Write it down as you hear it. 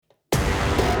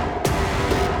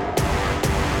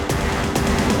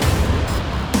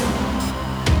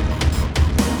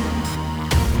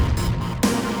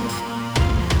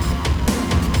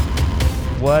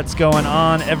What's going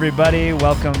on, everybody?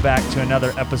 Welcome back to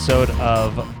another episode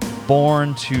of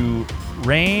Born to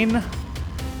Reign.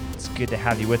 It's good to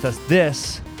have you with us.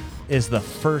 This is the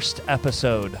first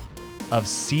episode of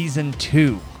Season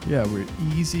 2. Yeah, we're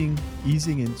easing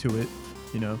into it.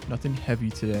 You know, nothing heavy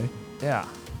today. Yeah.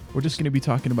 We're just going to be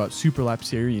talking about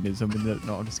superlapsarianism. And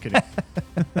no, I'm just kidding.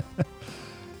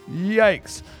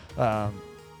 Yikes.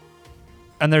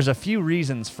 And there's a few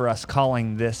reasons for us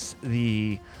calling this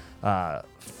the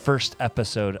first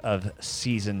episode of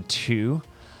Season 2.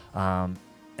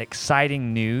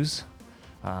 Exciting news.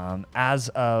 As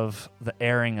of the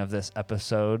airing of this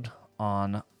episode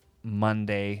on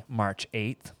Monday, March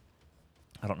 8th,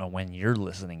 I don't know when you're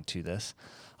listening to this,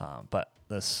 but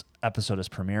this episode is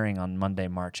premiering on Monday,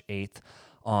 March 8th.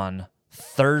 On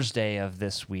Thursday of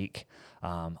this week,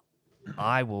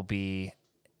 I will be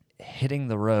hitting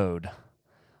the road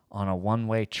on a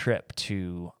one-way trip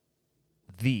to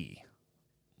the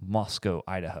Moscow,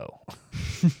 Idaho.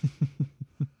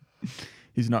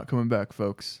 He's not coming back,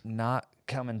 folks. Not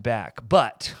coming back,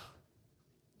 but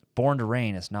Born to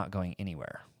Reign is not going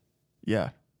anywhere. Yeah,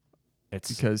 It's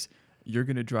because you're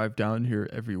going to drive down here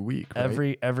every week,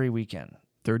 right? every weekend.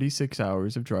 36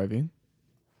 hours of driving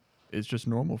is just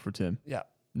normal for Tim. Yeah,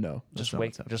 No, that's just not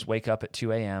what's happening. wake up at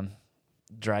 2 a.m.,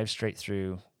 drive straight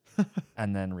through,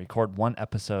 and then record one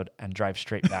episode and drive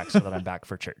straight back so that I'm back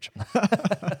for church.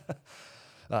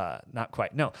 Not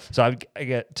quite. No. So I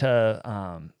get to,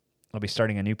 I'll be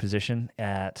starting a new position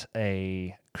at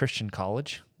a Christian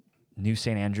college, New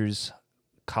St. Andrews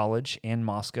College in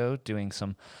Moscow, doing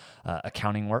some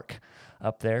accounting work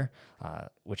up there,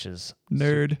 which is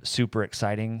Nerd. super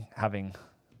exciting, having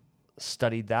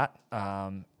studied that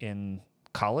in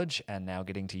college and now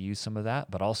getting to use some of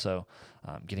that, but also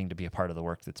getting to be a part of the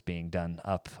work that's being done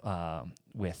up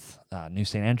with New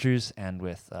St. Andrews and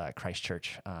with Christ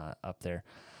Church up there.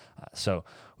 So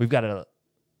we've got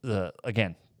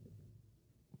again,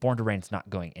 Born to Reign's not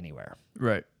going anywhere.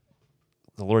 Right.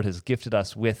 The Lord has gifted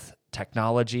us with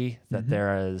technology that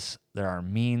there are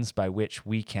means by which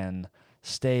we can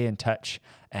stay in touch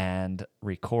and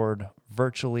record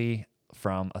virtually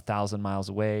from 1,000 miles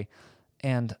away.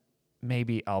 And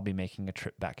maybe I'll be making a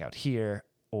trip back out here,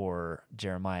 or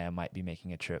Jeremiah might be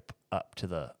making a trip up to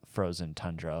the frozen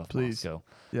tundra of Moscow.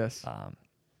 Yes.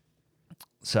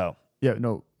 So Yeah,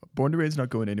 no, Born to Reign's not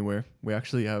going anywhere. We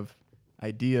actually have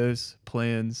ideas,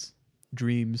 plans,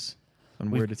 dreams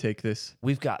on where to take this.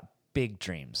 we've got big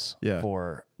dreams Yeah.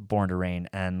 for Born to Reign,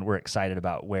 and we're excited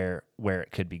about where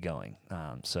it could be going.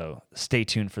 So stay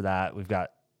tuned for that. We've got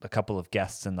a couple of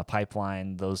guests in the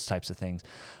pipeline, those types of things.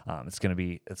 It's gonna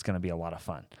be a lot of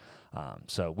fun.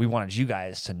 So we wanted you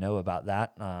guys to know about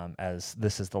that, as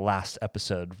this is the last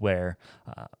episode where,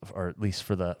 or at least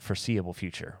for the foreseeable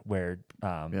future, where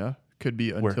Yeah. Could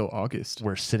be until August.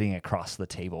 we're sitting across the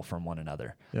table from one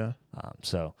another. Yeah.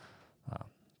 So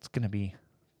it's gonna be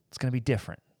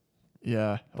different,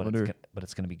 Yeah. I but wonder.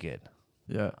 it's gonna be good.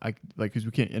 Yeah. Because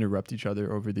we can't interrupt each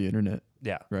other over the internet,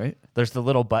 Yeah. right? There's the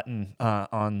little button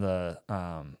on the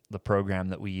program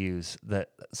that we use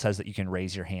that says that you can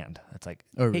raise your hand. It's like,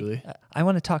 Oh, "Hey, really? I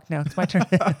want to talk now. It's my turn.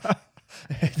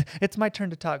 It's my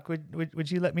turn to talk. Would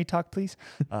you let me talk, please?"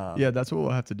 Yeah, that's what we'll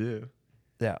have to do.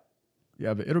 Yeah.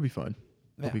 Yeah, but it'll be fun.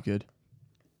 It'll Yeah. be good.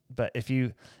 But if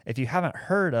you haven't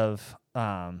heard of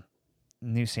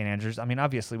New St. Andrews, I mean,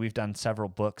 obviously we've done several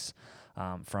books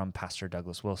from Pastor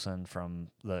Douglas Wilson,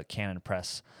 from the Canon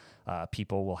Press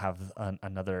people. We'll have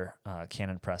another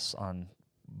Canon Press on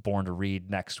Born to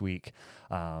Read next week.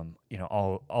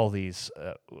 All these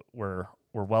we're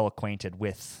well acquainted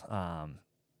with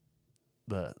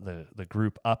the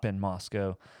group up in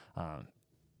Moscow.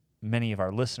 Many of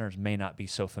our listeners may not be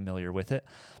so familiar with it,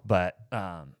 but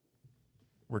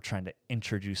we're trying to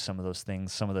introduce some of those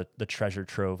things, some of the treasure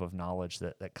trove of knowledge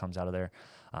that comes out of there.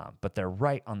 But they're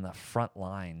right on the front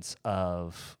lines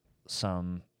of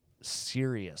some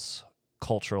serious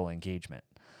cultural engagement.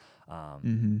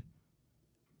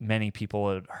 Many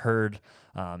people had heard,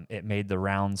 it made the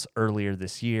rounds earlier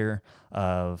this year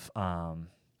of, oh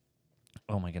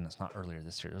my goodness, not earlier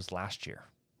this year, it was last year.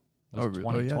 It was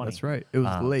 2020. Yeah, that's right. It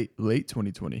was late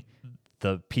 2020.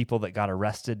 The people that got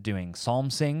arrested doing psalm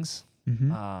sings,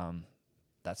 Mm-hmm.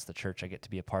 that's the church I get to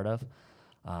be a part of.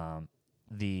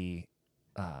 The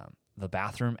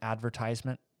bathroom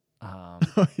advertisement. Oh,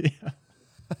 yeah.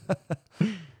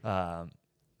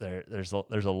 There's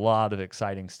a lot of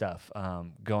exciting stuff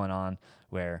going on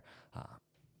where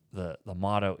the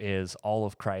motto is all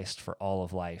of Christ for all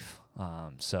of life.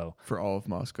 So For all of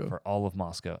Moscow. for all of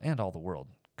Moscow and all the world,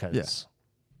 because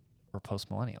we're post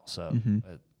millennial. So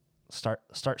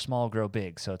start small, grow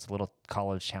big. So it's a little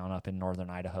college town up in northern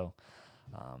Idaho,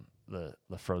 the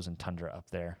frozen tundra up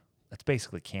there. That's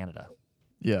basically Canada,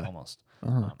 Yeah. almost.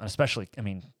 Uh-huh. And especially, I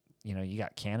mean, you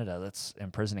got Canada that's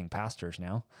imprisoning pastors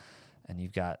now, and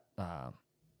you've got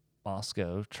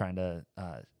Moscow trying to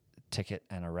ticket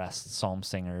and arrest psalm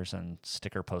singers and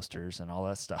sticker posters and all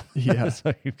that stuff. Yeah.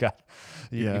 So you've got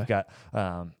Yeah.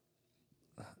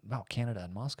 wow, Canada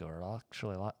and Moscow are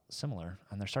actually a lot similar,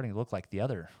 and they're starting to look like the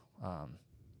other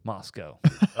Moscow,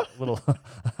 a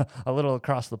little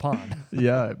across the pond.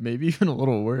 Yeah, maybe even a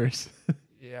little worse.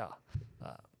 Yeah,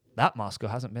 that Moscow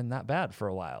hasn't been that bad for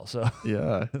a while, so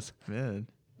Yeah, man.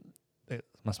 it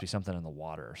must be something in the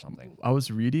water or something. I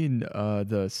was reading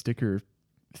the sticker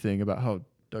thing about how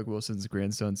Doug Wilson's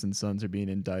grandsons and sons are being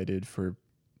indicted for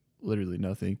literally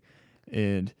nothing,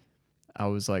 and I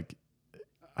was like,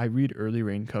 I read Early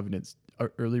Rain Covenant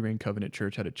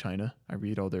Church out of China. I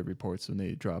read all their reports when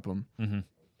they drop them, Mm-hmm.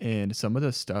 and some of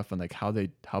the stuff and like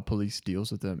how police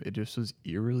deals with them, it just was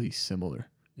eerily similar.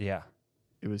 Yeah,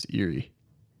 It was eerie.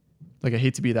 Like, I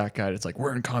hate to be that guy that's like,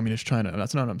 we're in communist China. And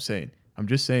that's not what I'm saying. I'm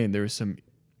just saying there was some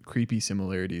creepy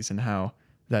similarities in how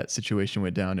that situation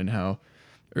went down and how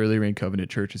Early Rain Covenant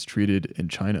Church is treated in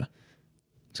China.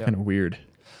 It's Yep. kind of weird.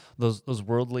 Those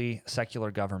worldly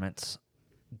secular governments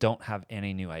don't have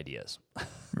any new ideas.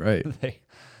 Right.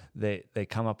 they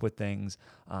come up with things,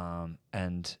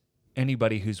 and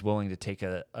anybody who's willing to take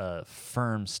a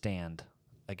firm stand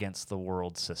against the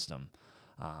world system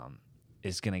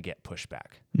is going to get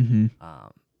pushback. Mm-hmm.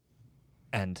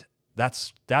 And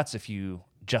that's if you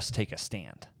just take a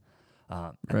stand.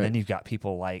 And Right. then you've got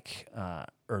people like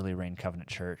Early Rain Covenant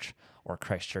Church or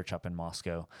Christ Church up in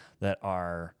Moscow that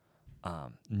are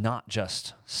not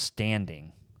just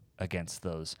standing against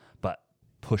those, but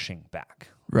pushing back.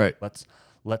 Right.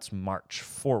 Let's march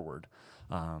forward,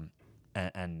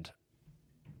 and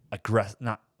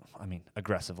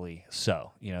aggressively.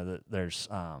 So there's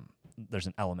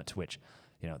an element to which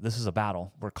this is a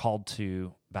battle. We're called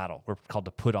to battle. We're called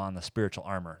to put on the spiritual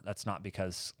armor. That's not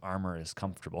because armor is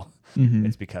comfortable. Mm-hmm.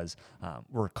 It's because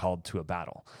we're called to a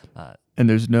battle. And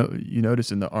you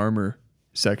notice in the armor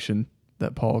section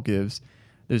that Paul gives,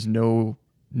 there's no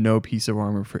piece of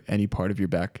armor for any part of your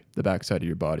back, the backside of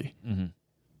your body. Mm-hmm.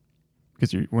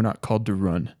 Because we're not called to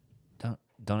run.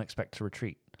 Don't expect to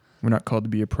retreat. We're not called to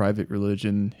be a private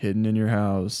religion hidden in your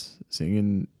house,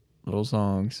 singing little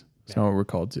songs. It's not what we're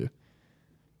called to.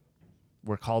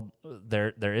 We're called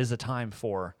there is a time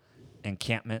for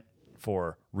encampment,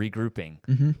 for regrouping.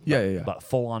 Mm-hmm. Yeah. But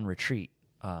full on retreat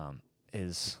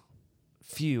is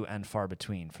few and far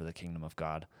between for the kingdom of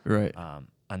God. Right.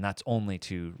 And that's only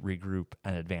to regroup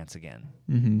and advance again,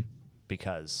 Mm-hmm.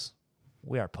 because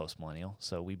we are post-millennial,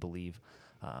 so we believe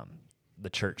the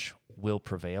church will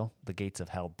prevail. The gates of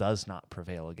hell does not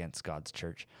prevail against God's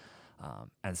church.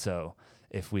 And so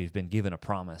if we've been given a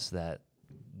promise that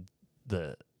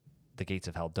the gates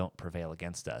of hell don't prevail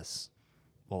against us,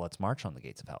 well, let's march on the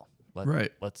gates of hell.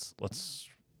 Right. Let's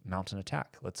mount an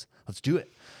attack. Let's do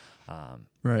it.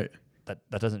 Right.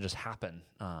 That doesn't just happen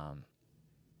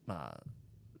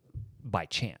by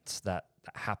chance. That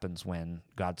happens when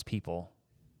God's people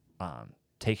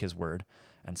take His word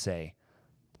and say,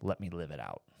 "Let me live it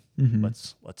out. Mm-hmm.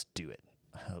 Let's do it.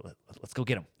 Let's go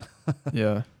get them."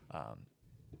 Yeah.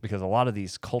 Because a lot of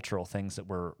these cultural things that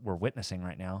we're witnessing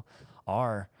right now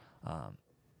are,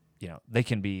 they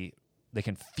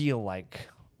can feel like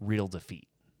real defeat.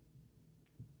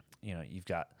 You've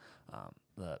got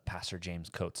the Pastor James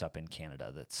Coates up in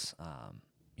Canada that's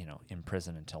in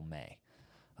prison until May,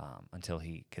 until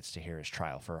he gets to hear his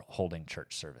trial for holding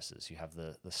church services. You have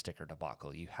the sticker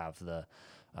debacle. You have the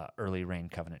Early Rain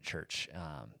Covenant Church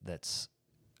that's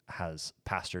has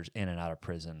pastors in and out of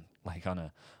prison like on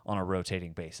a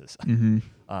rotating basis. Mm-hmm.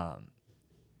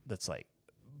 That's like,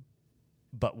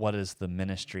 but what is the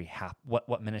ministry?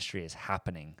 What ministry is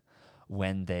happening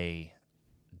when they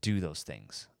do those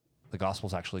things? The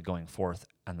gospel's actually going forth,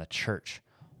 and the church,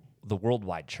 the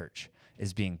worldwide church,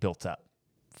 is being built up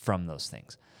from those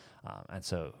things. And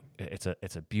so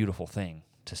it's a beautiful thing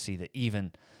to see that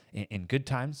even in good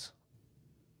times,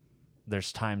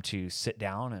 there's time to sit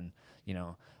down and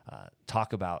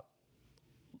talk about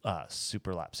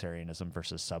supralapsarianism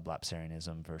versus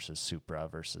sublapsarianism versus supra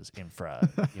versus infra,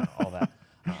 all that.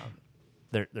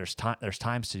 There's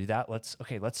times to do that. Let's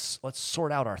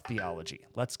sort out our theology.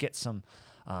 Let's get some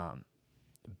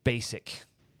basic.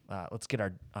 Let's get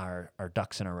our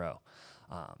ducks in a row.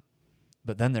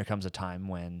 But then there comes a time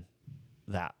when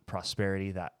that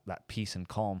prosperity, that peace and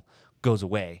calm goes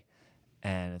away,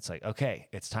 and it's like, okay,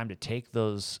 it's time to take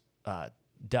those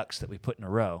ducks that we put in a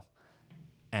row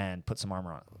and put some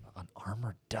armor on. An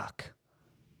armored duck.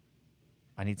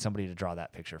 I need somebody to draw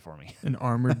that picture for me. An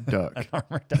armored duck. An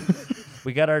armored duck.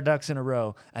 We got our ducks in a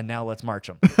row, and now let's march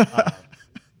them.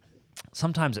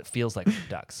 Sometimes it feels like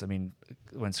ducks. I mean,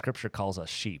 when Scripture calls us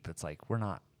sheep, it's like we're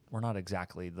not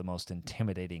exactly the most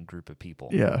intimidating group of people.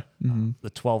 Yeah. The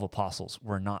 12 apostles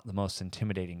were not the most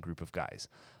intimidating group of guys,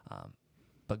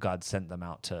 but God sent them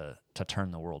out to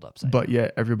turn the world upside down. But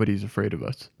yet everybody's afraid of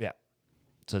us. Yeah.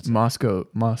 So it's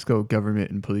Moscow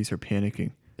government and police are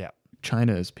panicking. yeah.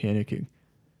 China is panicking.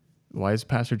 Why is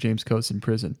Pastor James Coates in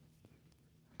prison?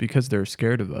 Because they're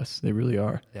scared of us. They really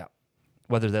are. Yeah.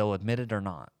 Whether they'll admit it or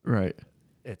not, Right.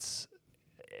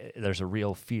 there's a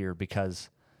real fear because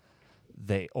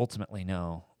they ultimately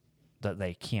know that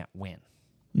they can't win.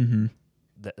 Mm-hmm.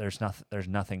 That there's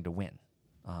nothing to win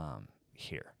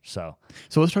here. So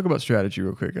let's talk about strategy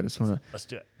real quick. I just want to. let's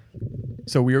do it.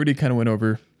 So we already kind of went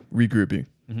over regrouping.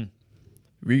 Mm-hmm.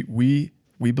 We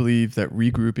believe that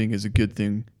regrouping is a good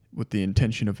thing with the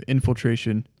intention of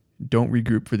infiltration. Don't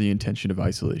regroup for the intention of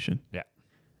isolation. Yeah.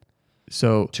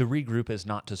 So To regroup is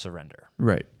not to surrender.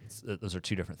 right. Those are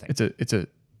two different things. It's a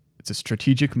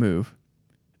strategic move,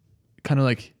 kind of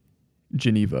like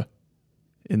Geneva.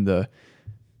 In the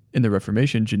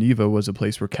Reformation, Geneva was a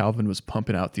place where Calvin was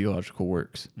pumping out theological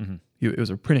works. Mm-hmm. It was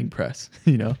a printing press.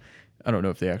 I don't know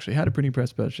if they actually had a printing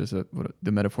press, but it's just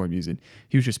the metaphor I'm using.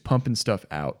 He was just pumping stuff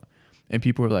out, and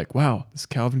people were like, "Wow, this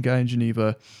Calvin guy in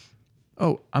Geneva.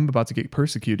 Oh, I'm about to get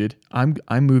persecuted. I'm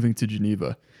moving to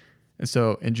Geneva." And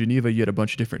so in Geneva, you had a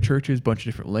bunch of different churches, a bunch of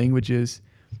different languages.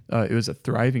 It was a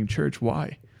thriving church.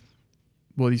 Why?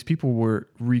 Well, these people were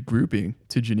regrouping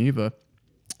to Geneva.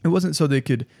 It wasn't so they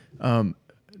could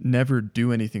never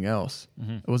do anything else.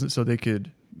 Mm-hmm. It wasn't so they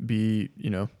could be,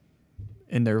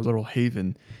 in their little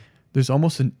haven. There's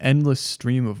almost an endless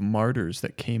stream of martyrs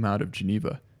that came out of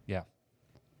Geneva. Yeah.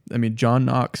 I mean, John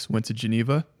Knox went to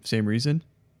Geneva, same reason,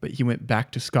 but he went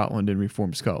back to Scotland and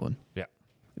reformed Scotland. Yeah.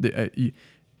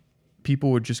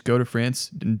 People would just go to France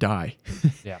and die.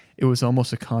 Yeah. It was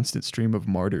almost a constant stream of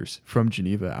martyrs from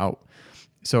Geneva out.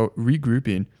 So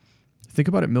regrouping, think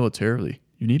about it militarily.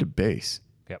 You need a base.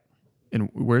 Yep. And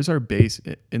where's our base?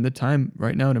 In the time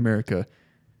right now in America,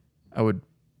 I would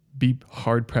be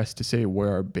hard pressed to say where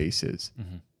our base is.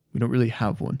 Mm-hmm. We don't really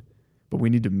have one, but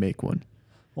we need to make one.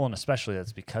 Well, and especially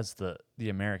that's because the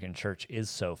American church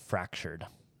is so fractured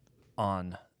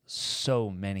on so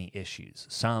many issues.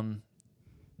 Some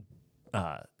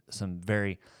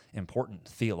very important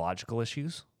theological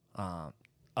issues.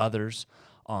 Others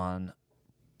on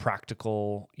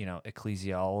practical,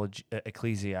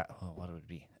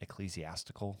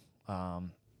 ecclesiastical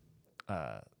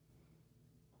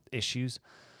issues.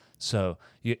 So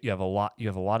you have a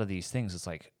lot of these things. It's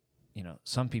like,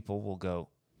 some people will go,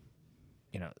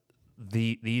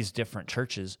 these different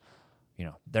churches,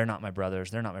 they're not my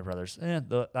brothers. They're not my brothers.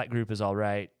 That group is all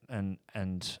right. And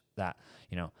that,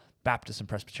 Baptists and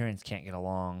Presbyterians can't get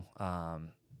along.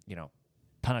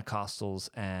 Pentecostals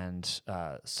and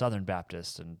Southern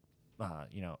Baptists and,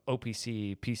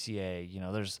 OPC, PCA,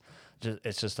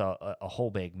 it's just a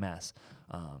whole big mess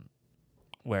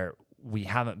where we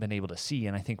haven't been able to see.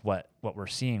 And I think what we're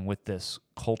seeing with this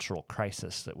cultural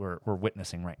crisis that we're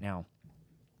witnessing right now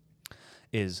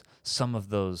is some of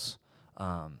those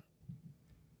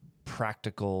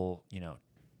practical,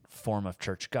 form of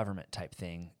church government type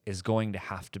thing is going to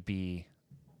have to be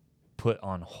put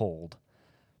on hold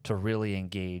to really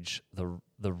engage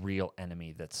the real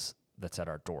enemy that's at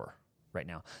our door right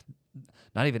now.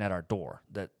 Not even at our door,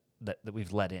 that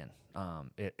we've let in.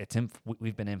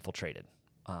 We've been infiltrated,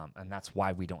 and that's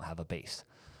why we don't have a base.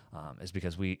 Is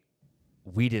because we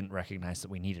didn't recognize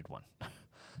that we needed one.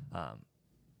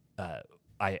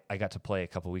 I got to play a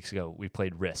couple weeks ago. We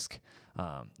played Risk,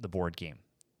 the board game.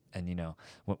 And,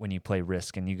 when you play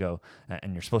Risk and you go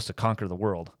and you're supposed to conquer the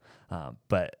world,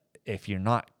 but if you're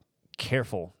not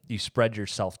careful, you spread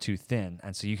yourself too thin.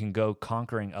 And so you can go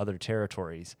conquering other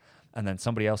territories, and then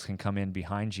somebody else can come in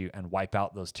behind you and wipe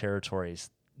out those territories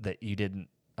that you didn't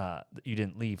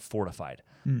leave fortified.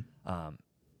 And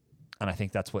I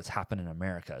think that's what's happened in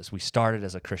America. Is we started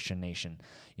as a Christian nation,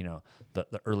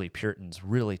 the early Puritans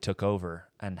really took over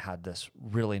and had this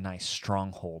really nice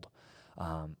stronghold,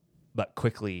 but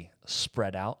quickly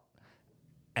spread out,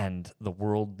 and the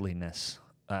worldliness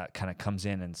kind of comes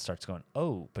in and starts going,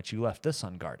 oh, but you left this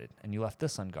unguarded, and you left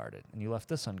this unguarded, and you left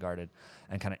this unguarded,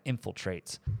 and kind of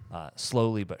infiltrates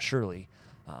slowly but surely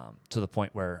to the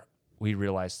point where we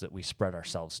realize that we spread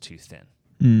ourselves too thin.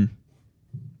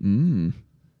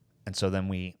 And so then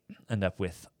we end up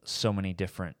with so many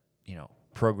different,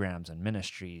 programs and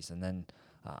ministries, and then,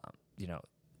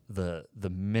 the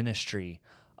ministry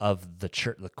of the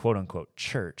church, the quote unquote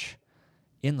church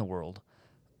in the world,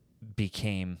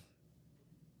 became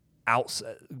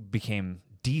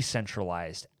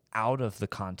decentralized out of the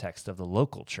context of the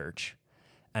local church,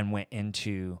 and went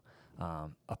into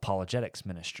apologetics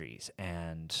ministries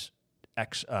and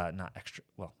extra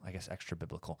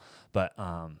biblical, but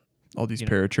All these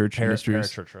parachurch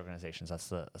ministries. parachurch organizations. That's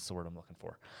the word I'm looking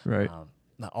for. Right.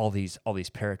 All these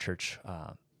parachurch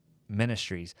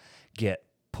ministries get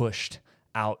pushed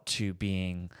out to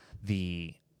being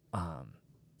the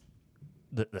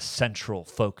central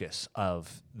focus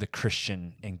of the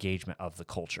Christian engagement of the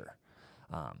culture,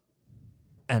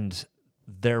 and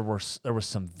there was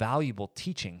some valuable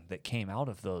teaching that came out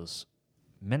of those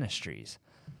ministries,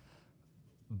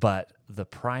 but the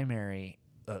primary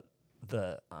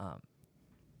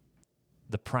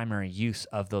use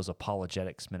of those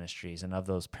apologetics ministries and of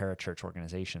those parachurch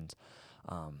organizations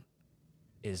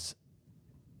is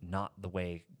not the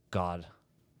way God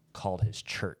called his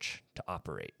church to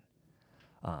operate.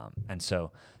 And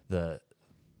so the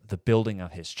building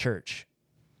of his church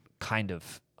kind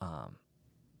of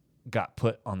got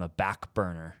put on the back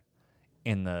burner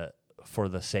for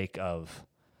the sake of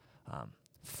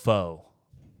faux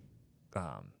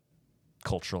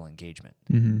cultural engagement,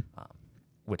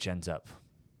 which ends up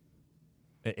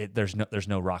there's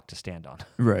no rock to stand on.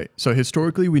 Right. So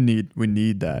historically, we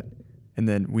need that, and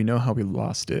then we know how we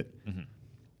lost it. Mm-hmm.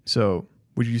 So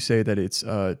would you say that it's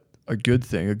a good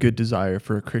thing, a good desire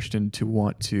for a Christian to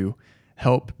want to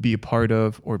help be a part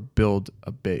of or build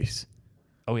a base?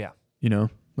 Oh yeah. You know,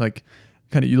 like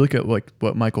kind of you look at like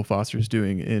what Michael Foster's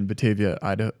doing in Batavia,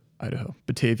 Ohio.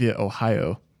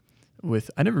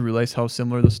 I never realized how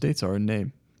similar those states are in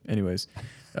name. Anyways,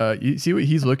 you see what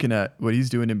he's looking at, what he's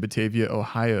doing in Batavia,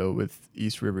 Ohio with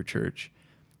East River Church.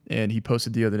 And he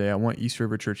posted the other day, I want East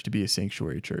River Church to be a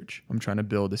sanctuary church. I'm trying to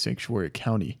build a sanctuary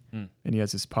county. And he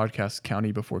has this podcast,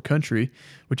 County Before Country,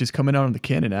 which is coming out on the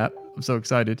Canon app. I'm so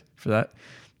excited for that.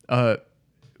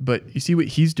 But you see what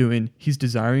he's doing. He's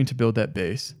desiring to build that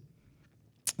base.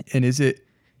 And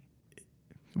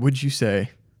would you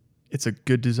say it's a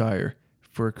good desire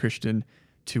for a Christian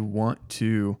to want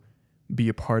to be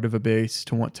a part of a base,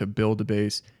 to want to build a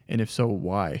base? And if so,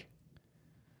 why?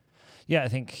 Yeah, I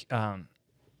think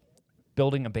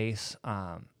building a base,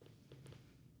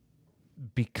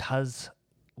 because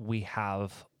we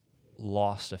have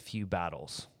lost a few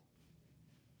battles,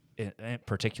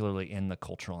 particularly in the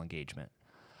cultural engagement,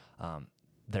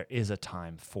 there is a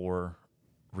time for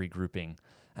regrouping,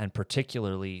 and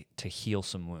particularly to heal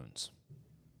some wounds.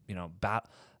 You know,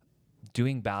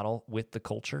 doing battle with the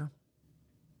culture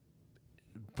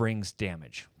brings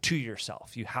damage to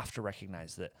yourself. You have to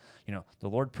recognize that, you know, the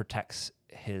Lord protects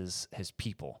his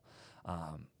people,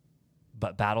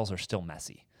 but battles are still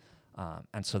messy.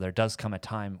 And so there does come a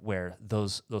time where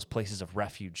those places of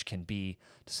refuge can be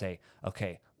to say,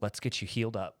 okay, let's get you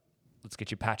healed up, let's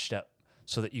get you patched up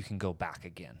so that you can go back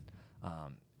again.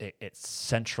 It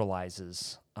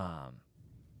centralizes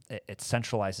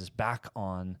back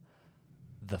on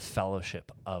the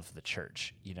fellowship of the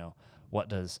church. You know, what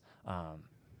does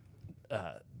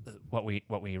what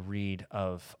we read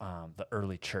of the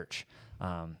early church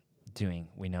doing?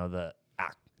 We know the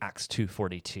Acts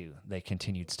 2:42. They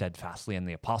continued steadfastly in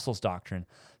the apostles' doctrine,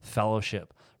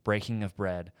 fellowship, breaking of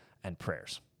bread, and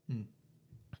prayers.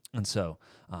 And so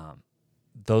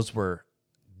those were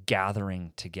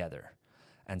gathering together.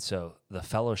 And so the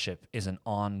fellowship is an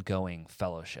ongoing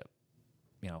fellowship.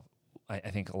 You know, I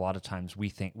think a lot of times we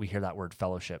hear that word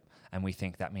fellowship and we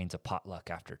think that means a potluck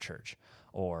after church,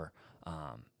 or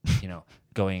you know,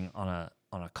 going on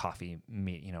a coffee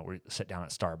meet. You know, we sit down at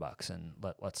Starbucks and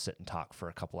let's sit and talk for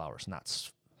a couple hours, and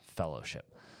that's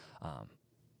fellowship.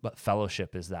 But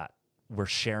fellowship is that we're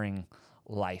sharing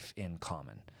life in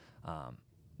common,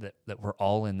 that we're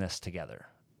all in this together,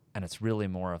 and it's really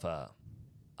more of a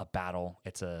battle.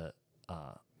 It's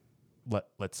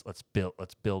let's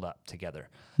build up together.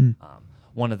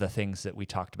 One of the things that we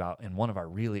talked about in one of our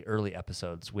really early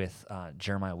episodes with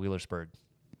Jeremiah Wheelersburg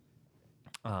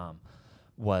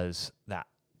was that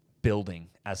building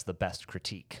as the best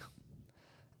critique.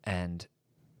 And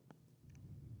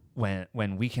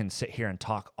when we can sit here and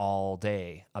talk all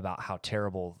day about how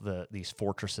terrible these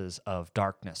fortresses of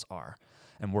darkness are,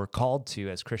 and we're called to,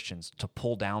 as Christians, to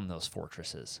pull down those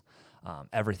fortresses,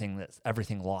 everything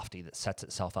lofty that sets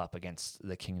itself up against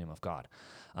the kingdom of God.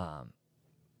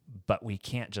 But we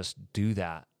can't just do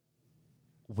that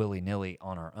willy-nilly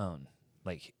on our own.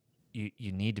 Like,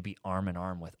 you need to be arm in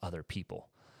arm with other people.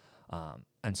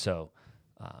 And so,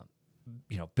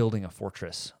 you know, building a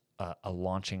fortress, a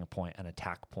launching point, an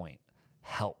attack point,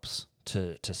 helps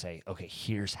to say, okay,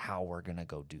 here's how we're gonna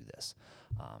go do this.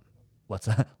 Let's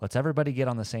let's everybody get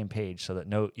on the same page so that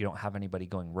you don't have anybody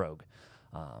going rogue.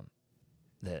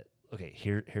 That okay,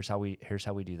 here's how we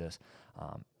do this,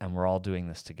 and we're all doing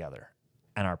this together.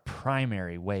 And our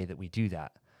primary way that we do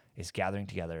that is gathering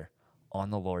together on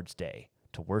the Lord's day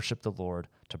to worship the Lord,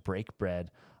 to break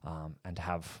bread, and to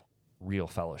have real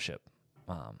fellowship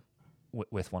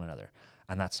with one another.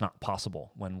 And that's not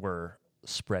possible when we're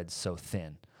spread so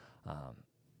thin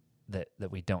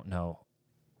that we don't know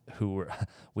who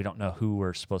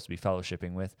we're supposed to be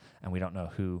fellowshipping with, and we don't know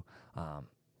who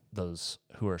those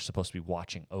who are supposed to be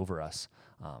watching over us.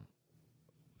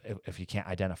 If you can't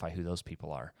identify who those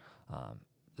people are,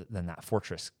 then that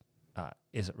fortress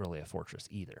isn't really a fortress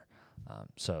either.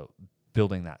 So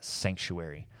building that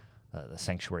sanctuary, the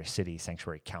sanctuary city,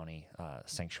 sanctuary county,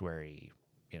 sanctuary,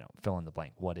 fill in the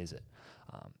blank. What is it?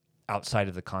 Outside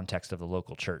of the context of the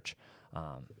local church,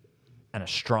 and a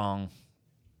strong,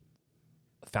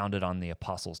 founded on the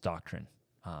apostles' doctrine,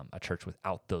 a church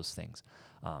without those things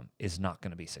is not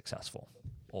going to be successful,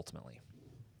 ultimately.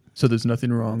 So there's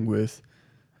nothing wrong with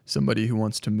somebody who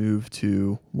wants to move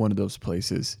to one of those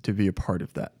places to be a part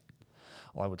of that.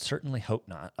 Well, I would certainly hope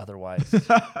not. Otherwise,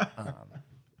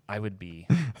 I would be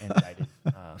indicted.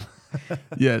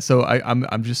 Yeah. So I'm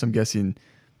guessing.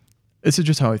 This is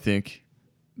just how I think,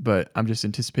 but I'm just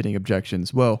anticipating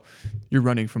objections. Well, you're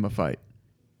running from a fight.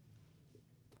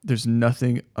 There's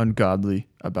nothing ungodly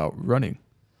about running.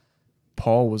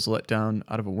 Paul was let down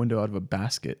out of a window, out of a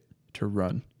basket to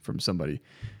run from somebody.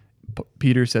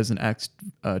 Peter says in Acts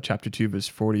chapter 2, verse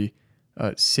 40,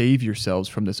 save yourselves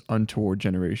from this untoward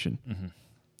generation.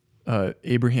 Mm-hmm.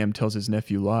 Abraham tells his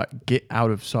nephew Lot, get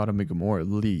out of Sodom and Gomorrah,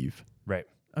 leave. Right.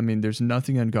 I mean, there's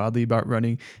nothing ungodly about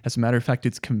running. As a matter of fact,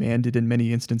 it's commanded in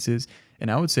many instances.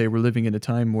 And I would say we're living in a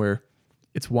time where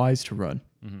it's wise to run.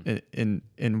 Mm-hmm.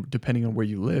 And depending on where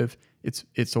you live,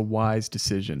 it's a wise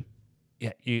decision.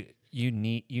 Yeah, you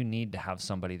need to have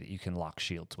somebody that you can lock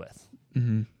shields with.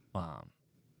 Mm-hmm.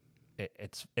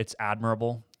 It's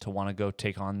admirable to want to go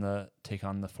take on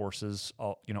the forces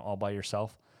all by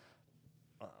yourself.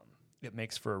 It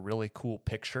makes for a really cool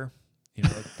picture.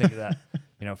 Think of that.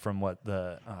 From what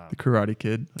the Karate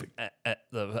Kid,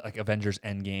 the Avengers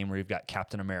Endgame, where you've got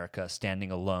Captain America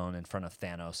standing alone in front of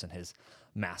Thanos and his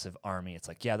massive army. It's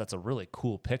like, yeah, that's a really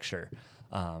cool picture,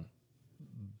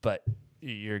 but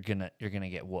you're gonna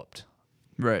get whooped,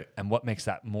 right? And what makes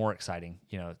that more exciting?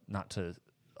 Not to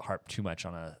harp too much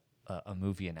on a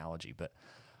movie analogy, but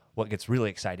what gets really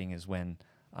exciting is when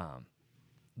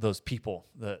those people,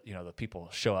 the people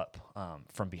show up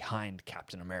from behind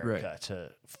Captain America, right,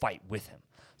 to fight with him.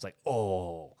 It's like,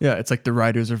 oh, yeah, it's like the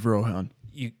Riders of Rohan.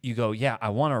 You go, yeah, I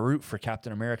want to root for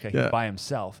Captain America. He's by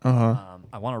himself. Uh-huh.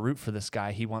 I want to root for this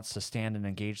guy. He wants to stand and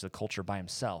engage the culture by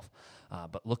himself.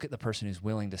 But look at the person who's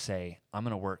willing to say, I'm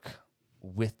going to work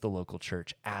with the local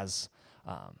church as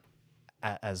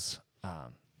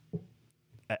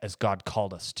God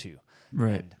called us to.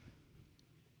 Right.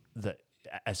 And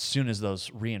as soon as those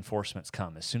reinforcements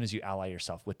come, as soon as you ally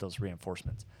yourself with those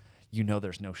reinforcements,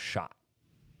 there's no shot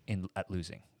at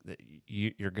losing.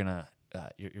 You're gonna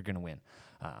win.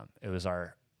 It was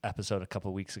our episode a couple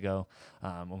of weeks ago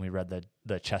when we read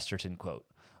the Chesterton quote.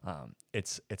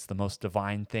 It's the most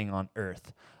divine thing on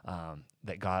earth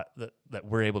that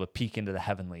we're able to peek into the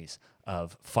heavenlies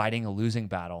of fighting a losing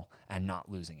battle and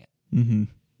not losing it. Mm-hmm.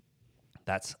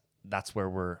 That's where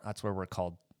we're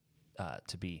called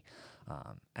to be.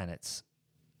 And it's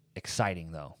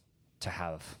exciting, though, to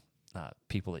have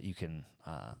people that you can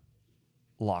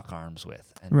lock arms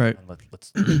with, and, right. And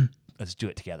let's do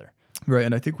it together. Right,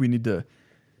 and I think we need to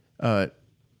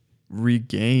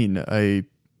regain a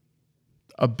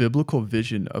biblical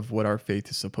vision of what our faith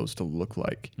is supposed to look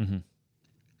like. Mm-hmm.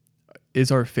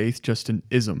 Is our faith just an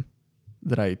ism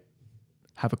that I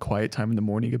have a quiet time in the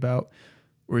morning about,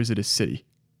 or is it a city?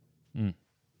 Mm.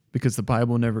 Because the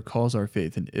Bible never calls our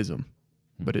faith an ism,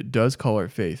 but it does call our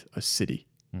faith a city.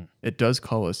 It does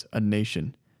call us a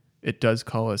nation. It does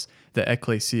call us the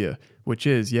ecclesia, which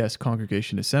is, yes,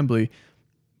 congregation assembly,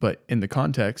 but in the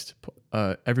context,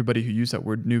 everybody who used that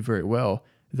word knew very well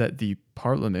that the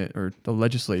parliament or the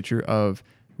legislature of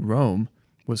Rome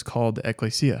was called the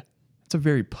ecclesia. It's a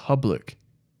very public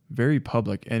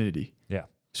entity. Yeah.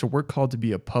 So we're called to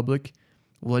be a public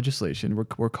legislation.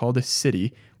 We're called a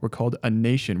city. We're called a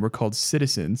nation. We're called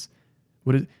citizens.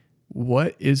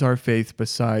 What is our faith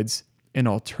besides an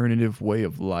alternative way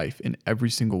of life in every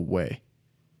single way?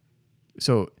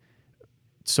 So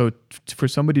for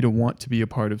somebody to want to be a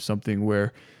part of something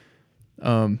where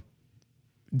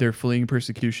they're fleeing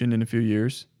persecution in a few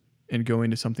years and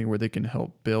going to something where they can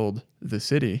help build the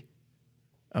city,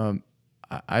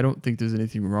 I don't think there's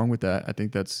anything wrong with that. I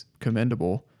think that's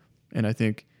commendable. And I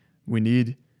think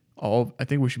I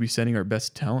think we should be sending our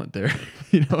best talent there,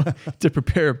 to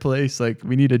prepare a place. Like,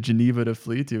 we need a Geneva to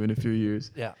flee to in a few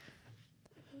years. Yeah.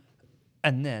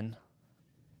 And then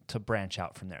to branch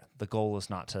out from there. The goal is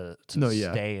not to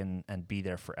stay and be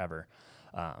there forever.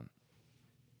 But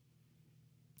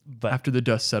after the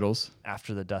dust settles.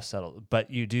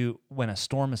 But you do, when a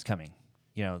storm is coming,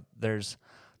 there's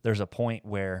a point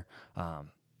where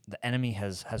the enemy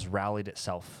has rallied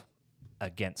itself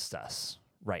against us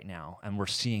right now, and we're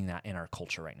seeing that in our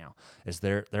culture right now. Is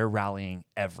they're rallying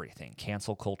everything.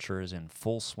 Cancel culture is in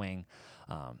full swing.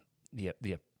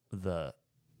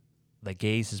 The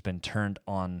gaze has been turned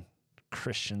on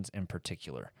Christians in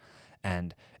particular,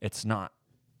 and it's not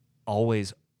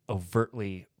always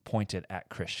overtly pointed at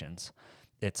Christians.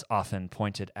 It's often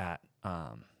pointed at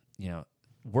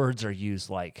words are used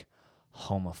like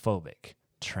homophobic,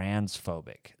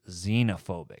 transphobic,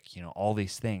 xenophobic, all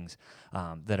these things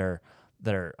that are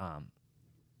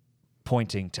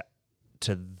pointing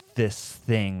to this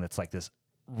thing that's like this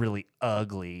really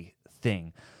ugly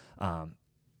thing.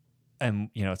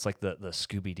 And it's like the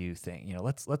Scooby-Doo thing.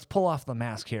 Let's pull off the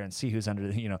mask here and see who's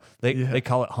under the, they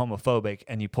call it homophobic,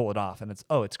 and you pull it off and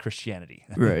it's Christianity.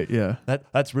 Right, yeah.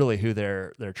 That's really who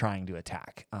they're trying to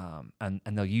attack. And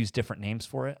they'll use different names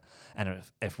for it. And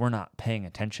if we're not paying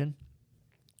attention,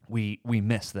 we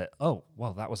miss that. Oh,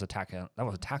 well, that was attack on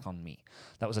me.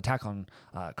 That was attack on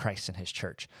Christ and his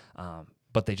church.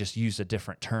 But they just used a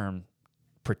different term,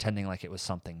 pretending like it was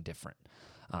something different.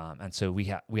 And so we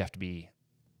have to be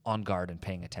on guard and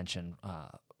paying attention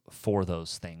for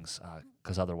those things,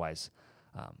 because otherwise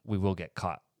we will get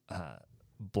caught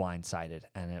blindsided,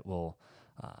 and it will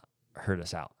hurt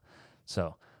us out.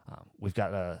 So we've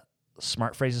got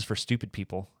smart phrases for stupid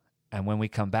people, and when we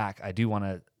come back, I do want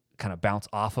to kind of bounce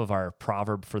off of our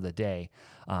proverb for the day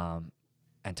and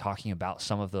talking about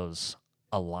some of those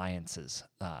alliances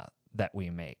that we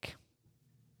make.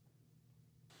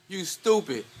 You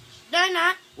stupid. They're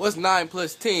not. What's 9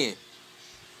 plus 10?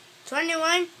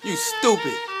 21. You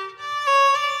stupid.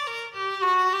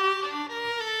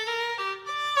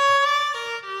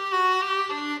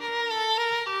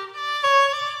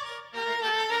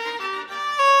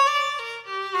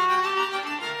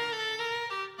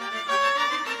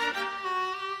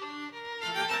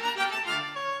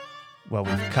 Well,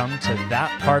 we've come to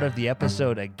that part of the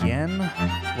episode again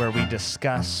where we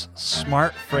discuss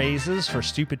smart phrases for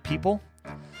stupid people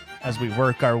as we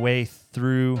work our way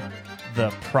through the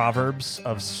Proverbs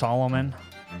of Solomon.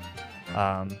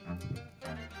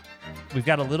 We've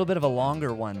got a little bit of a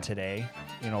longer one today.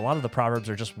 A lot of the Proverbs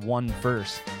are just one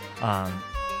verse.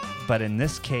 But in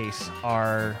this case,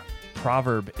 our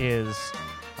proverb is,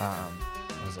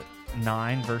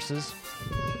 9 verses?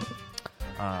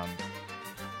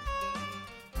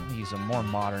 Use a more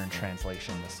modern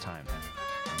translation this time,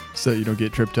 so you don't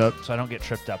get tripped up. So I don't get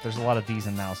tripped up. There's a lot of these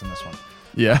and nows in this one.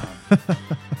 Yeah.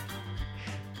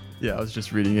 Yeah, I was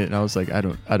just reading it and I was like, I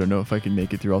don't know if I can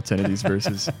make it through all 10 of these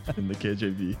verses in the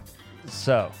KJV.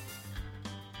 So,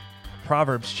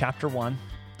 Proverbs chapter 1,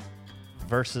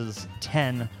 verses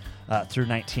 10 through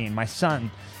 19. My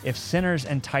son, if sinners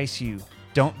entice you,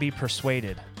 don't be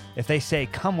persuaded. If they say,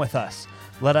 come with us,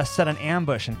 let us set an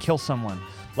ambush and kill someone.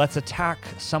 Let's attack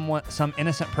some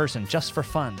innocent person just for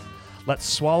fun. Let's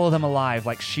swallow them alive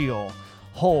like Sheol,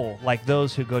 whole like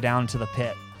those who go down to the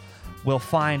pit. We'll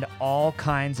find all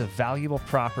kinds of valuable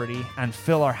property and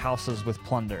fill our houses with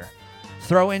plunder.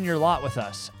 Throw in your lot with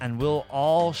us, and we'll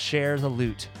all share the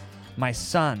loot. My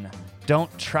son,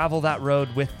 don't travel that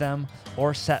road with them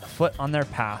or set foot on their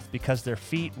path, because their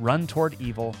feet run toward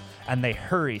evil and they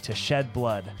hurry to shed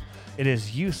blood. It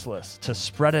is useless to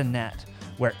spread a net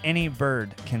where any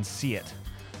bird can see it.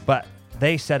 But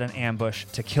they set an ambush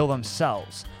to kill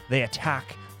themselves. They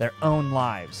attack their own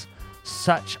lives.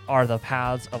 Such are the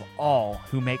paths of all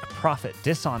who make profit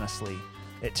dishonestly.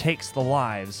 It takes the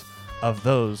lives of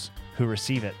those who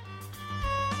receive it.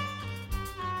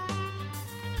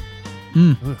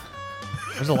 Ooh,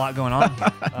 there's a lot going on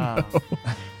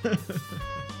here.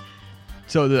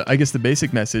 So I guess the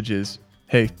basic message is,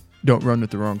 hey, don't run with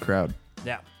the wrong crowd.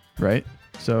 Yeah. Right?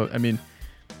 So, I mean,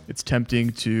 it's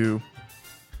tempting to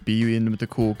be in with the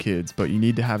cool kids, but you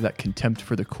need to have that contempt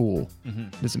for the cool. Mm-hmm.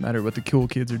 Doesn't matter what the cool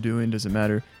kids are doing. Doesn't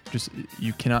matter. Just,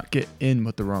 you cannot get in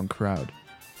with the wrong crowd.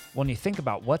 When you think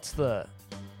about what's the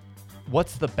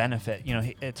benefit,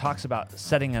 it talks about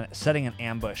setting an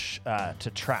ambush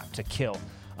to trap, to kill.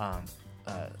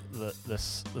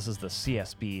 this is the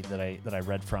CSB that I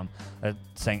read from,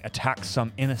 saying attack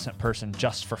some innocent person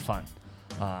just for fun,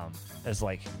 as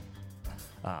like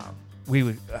we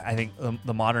would, I think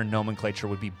the modern nomenclature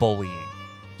would be bullying.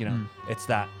 You know, it's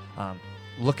that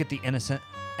look at the innocent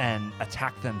and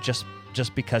attack them just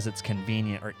because it's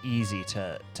convenient or easy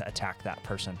to attack that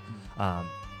person.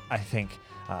 I think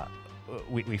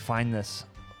we find this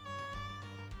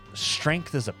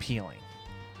strength is appealing,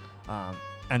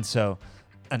 and so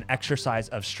an exercise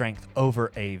of strength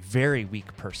over a very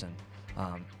weak person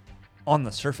on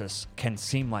the surface can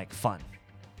seem like fun,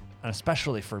 and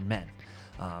especially for men,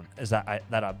 is that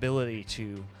ability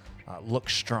to look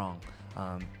strong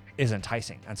is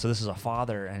enticing. And so this is a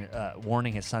father and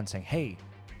warning his son, saying, hey,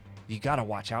 you got to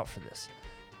watch out for this.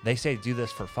 They say do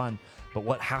this for fun, but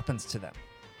what happens to them?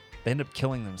 They end up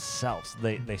killing themselves.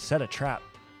 They set a trap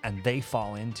and they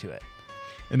fall into it.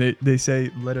 And they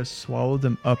say, let us swallow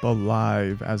them up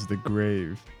alive as the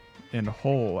grave and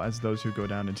whole as those who go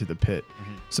down into the pit.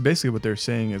 So basically what they're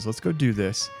saying is, let's go do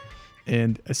this.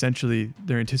 And essentially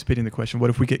they're anticipating the question, what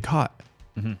if we get caught?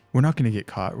 We're not going to get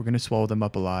caught. We're going to swallow them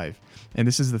up alive. And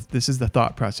this is the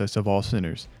thought process of all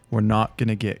sinners. We're not going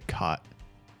to get caught.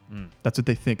 That's what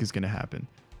they think is going to happen.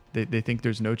 They think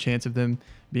there's no chance of them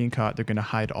being caught. They're going to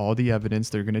hide all the evidence.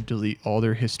 They're going to delete all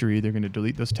their history. They're going to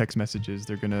delete those text messages.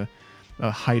 They're going to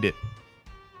hide it.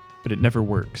 But it never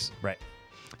works. Right.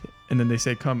 And then they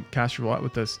say, come cast your lot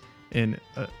with us and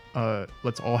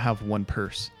let's all have one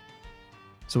purse.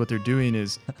 So what they're doing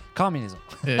is communism.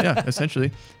 yeah,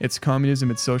 essentially it's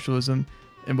communism, it's socialism.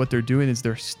 And what they're doing is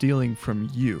they're stealing from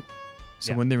you.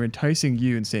 So when they're enticing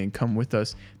you and saying, come with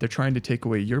us, they're trying to take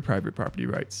away your private property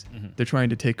rights. They're trying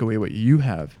to take away what you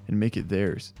have and make it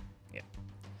theirs. Yeah.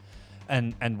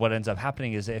 And what ends up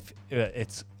happening is if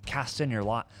it's cast in your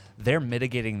lot, they're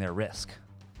mitigating their risk.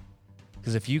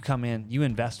 Because if you come in, you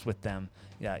invest with them,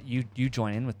 you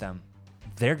join in with them,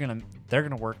 they're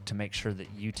gonna work to make sure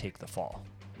that you take the fall.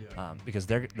 Because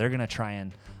they're gonna try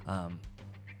and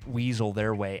weasel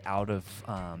their way out of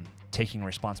taking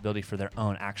responsibility for their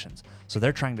own actions. So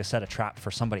they're trying to set a trap for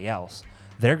somebody else.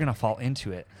 They're going to fall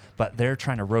into it, but they're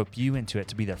trying to rope you into it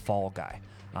to be their fall guy.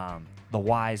 The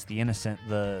wise, the innocent,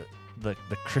 the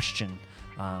Christian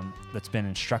that's been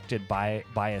instructed by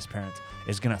his parents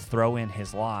is going to throw in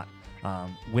his lot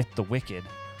with the wicked,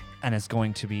 and is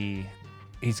going to be,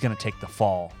 he's going to take the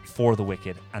fall for the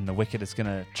wicked, and the wicked is going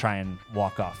to try and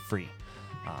walk off free.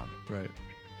 Right.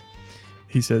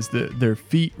 He says that their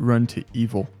feet run to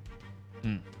evil.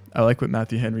 I like what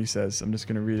Matthew Henry says. I'm just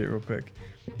going to read it real quick.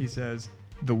 He says,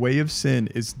 the way of sin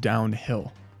is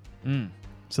downhill.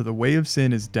 So the way of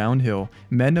sin is downhill.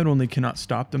 Men not only cannot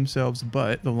stop themselves,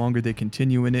 but the longer they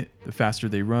continue in it, the faster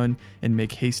they run and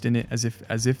make haste in it, as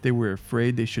if they were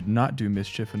afraid they should not do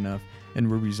mischief enough and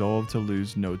were resolved to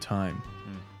lose no time.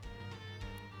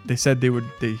 They said they would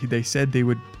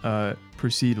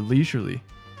proceed leisurely,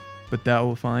 but thou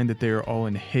will find that they are all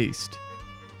in haste.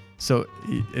 So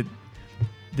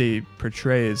they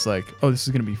portray as like, oh, this is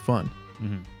going to be fun,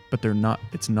 but they're not.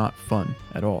 It's not fun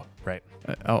at all. Right.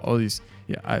 All these,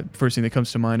 first thing that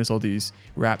comes to mind is all these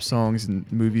rap songs and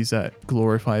movies that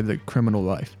glorify the criminal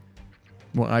life.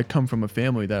 Well, I come from a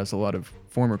family that has a lot of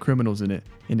former criminals in it,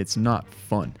 and it's not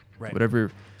fun. Right.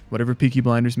 Whatever Peaky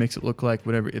Blinders makes it look like,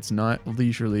 whatever, it's not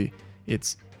leisurely.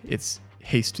 It's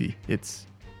hasty. It's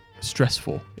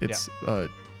stressful. It's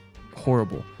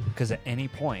horrible. Because at any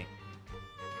point,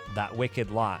 that wicked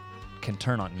lot can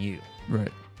turn on you.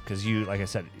 Right. Because you, like I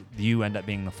said, you end up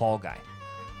being the fall guy.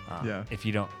 If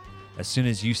you don't, as soon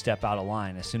as you step out of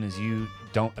line, as soon as you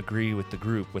don't agree with the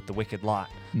group, with the wicked lot,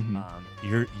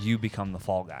 you become the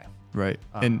fall guy. Right.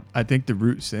 And I think the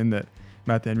root sin that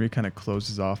Matthew Henry kind of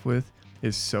closes off with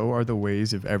is, so are the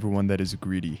ways of everyone that is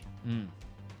greedy.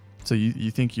 So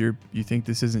you think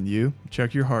this isn't you?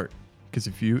 Check your heart, because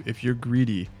if you're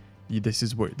greedy, this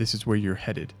is where you're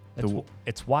headed.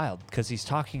 It's wild because he's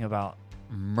talking about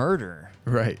murder,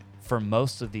 right, for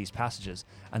most of these passages,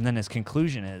 and then his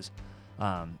conclusion is,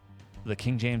 the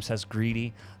King James says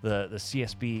greedy, the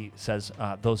CSB says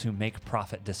those who make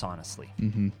profit dishonestly.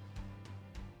 And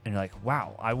you're like,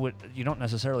 wow, you don't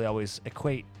necessarily always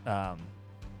equate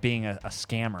being a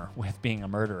scammer with being a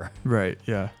murderer. Right.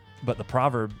 Yeah. But the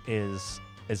proverb is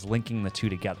linking the two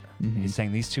together. He's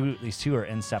saying these two are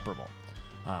inseparable.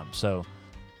 So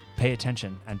pay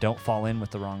attention and don't fall in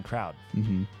with the wrong crowd.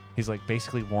 He's like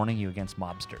basically warning you against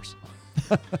mobsters.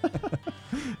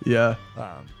 Yeah.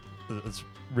 That's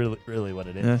really, really what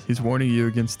it is. Yeah, he's warning you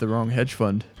against the wrong hedge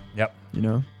fund. Yep.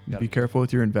 Be careful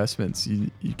with your investments.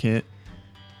 You can't.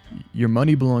 Your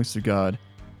money belongs to God.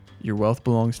 Your wealth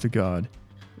belongs to God.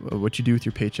 what you do with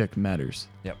your paycheck matters.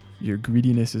 Yep. Your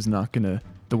greediness is not going to,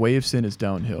 the way of sin is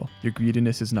downhill. Your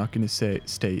greediness is not going to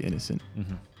stay innocent.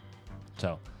 Mm-hmm.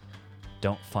 So,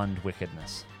 don't fund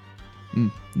wickedness.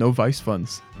 No vice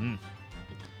funds.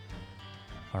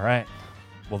 All right.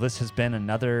 Well, this has been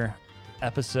another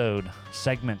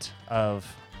segment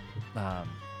of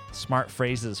smart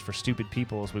phrases for stupid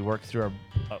people as we work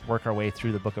our way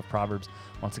through the book of Proverbs.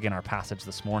 Once again, our passage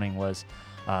this morning was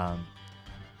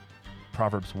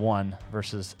Proverbs 1,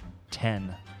 verses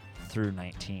 10 through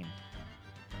 19.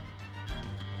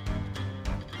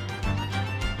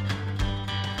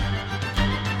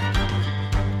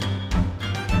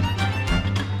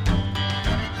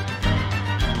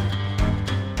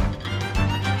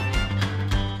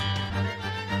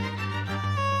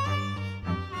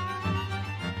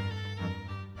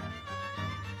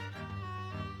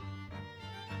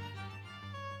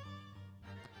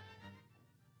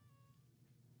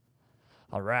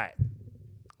 All right.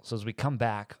 So as we come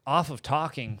back off of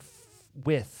talking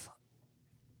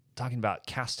about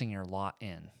casting your lot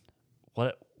in,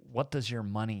 what does your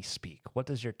money speak? What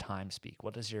does your time speak?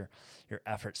 What does your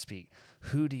effort speak?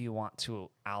 Who do you want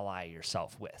to ally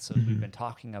yourself with? So we've been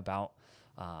talking about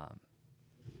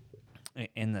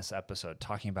in this episode,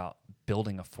 talking about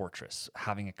building a fortress,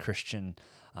 having a Christian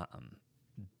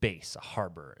base, a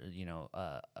harbor,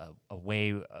 a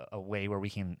way where we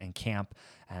can encamp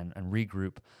and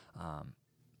regroup.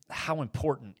 How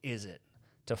important is it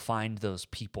to find those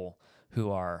people who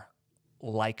are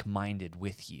like-minded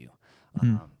with you,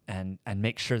 and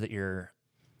make sure that you're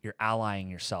allying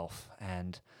yourself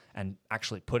and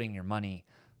actually putting your money,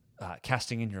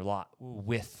 casting in your lot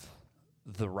with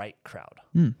the right crowd.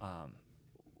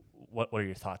 What are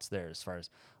your thoughts there as far as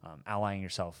allying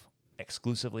yourself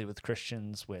exclusively with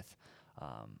Christians, with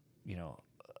how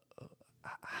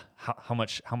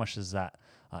much does that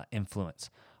influence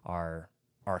our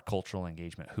cultural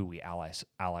engagement, who we ally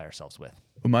ourselves with?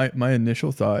 Well, my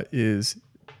initial thought is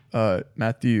not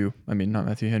Matthew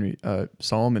Henry,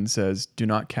 Solomon says, do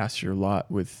not cast your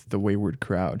lot with the wayward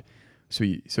crowd. So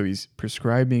he's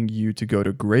prescribing you to go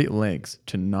to great lengths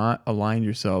to not align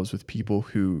yourselves with people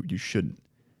who you shouldn't.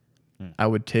 I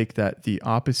would take that the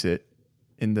opposite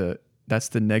that's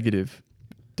the negative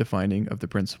defining of the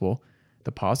principle.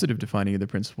 The positive defining of the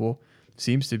principle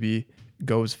seems to be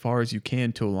go as far as you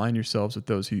can to align yourselves with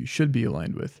those who you should be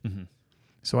aligned with. Mm-hmm.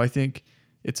 So I think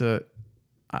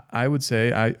I would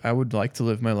say I would like to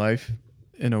live my life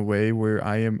in a way where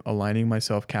I am aligning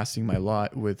myself, casting my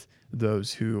lot with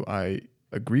those who I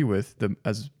agree with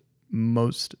as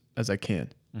most as I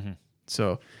can. Mm-hmm.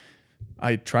 So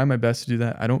I try my best to do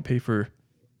that. I don't pay for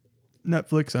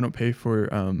Netflix. I don't pay for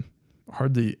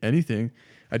hardly anything.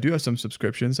 I do have some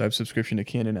subscriptions. I have subscription to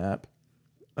Canon app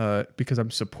because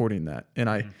I'm supporting that.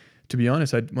 And to be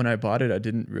honest, when I bought it, I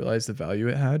didn't realize the value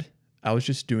it had. I was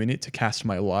just doing it to cast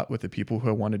my lot with the people who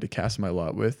I wanted to cast my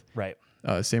lot with. Right.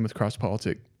 Same with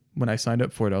CrossPolitic. When I signed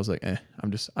up for it, I was like,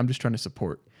 I'm just trying to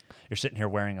support. You're sitting here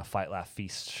wearing a Fight Laugh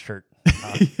Feast shirt.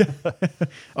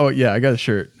 Oh yeah, I got a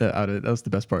shirt out of it. That was the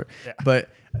best part. Yeah. But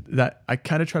that I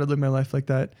kind of try to live my life like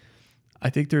that. I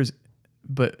think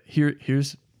but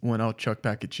here's one I'll chuck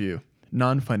back at you.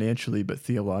 Non-financially, but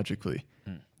theologically.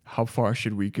 How far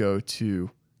should we go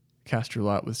to cast your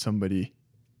lot with somebody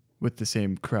with the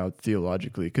same crowd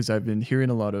theologically? Because I've been hearing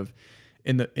a lot of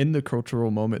in the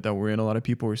cultural moment that we're in, a lot of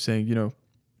people were saying,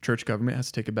 church government has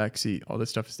to take a back seat, all this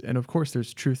stuff. And of course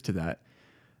there's truth to that.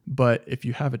 But if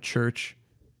you have a church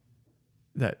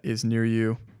that is near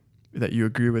you, that you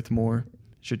agree with more,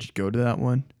 should you go to that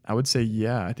one? I would say,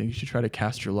 yeah, I think you should try to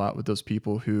cast your lot with those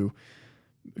people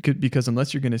because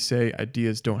unless you're going to say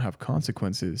ideas don't have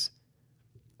consequences,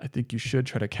 I think you should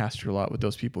try to cast your lot with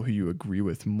those people who you agree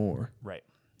with more. Right.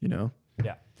 Yeah.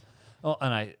 Well,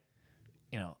 and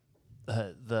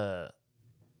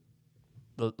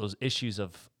those issues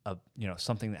of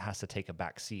something that has to take a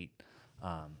back seat,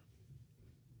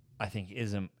 I think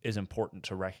is important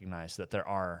to recognize that there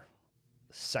are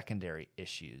secondary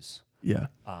issues. Yeah.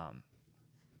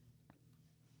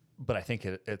 But I think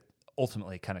it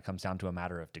ultimately kind of comes down to a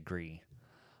matter of degree,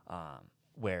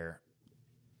 where,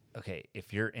 okay,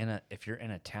 if you're in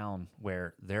a town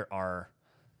where there are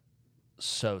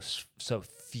so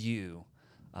few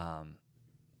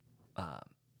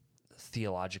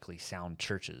theologically sound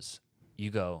churches,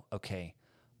 you go, okay,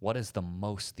 what is the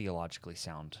most theologically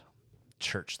sound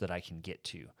church that I can get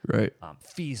to? Right.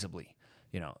 Feasibly.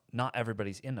 Not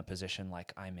everybody's in a position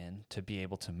like I'm in to be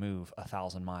able to move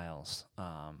 1,000 miles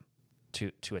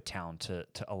to a town to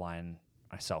align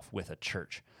myself with a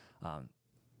church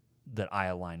that I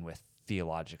align with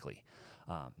theologically.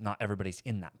 Not everybody's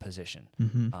in that position.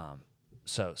 Mm-hmm.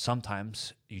 So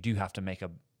sometimes you do have to make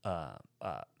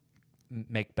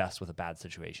make best with a bad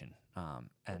situation,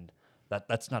 and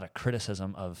that's not a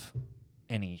criticism of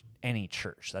any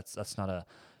church. That's not a,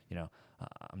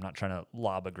 I'm not trying to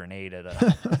lob a grenade at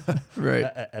a Right.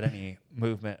 at any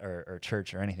movement or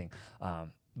church or anything.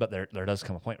 But there does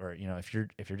come a point where, if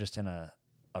you're just in a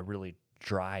really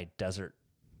dry desert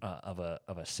of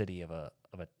a city, of a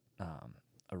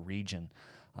region,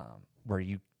 where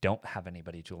you don't have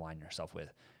anybody to align yourself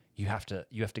with, you have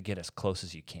to get as close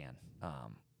as you can,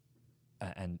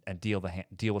 and deal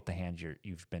with the hand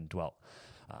you've been dealt.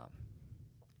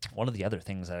 One of the other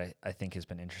things that I think has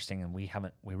been interesting, and we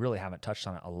really haven't touched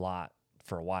on it a lot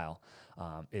for a while,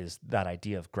 is that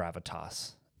idea of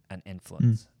gravitas and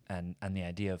influence, and the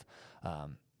idea of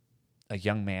a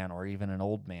young man or even an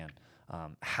old man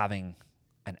having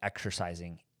and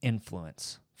exercising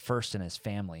influence first in his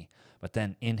family, but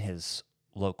then in his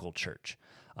local church.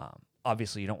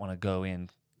 Obviously, you don't want to go in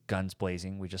guns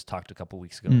blazing. We just talked a couple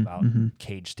weeks ago about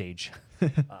cage stage. You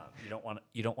don't want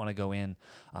to go in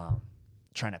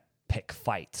trying to pick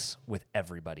fights with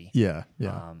everybody. Yeah.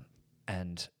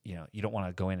 And you don't want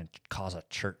to go in and cause a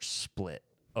church split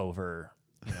over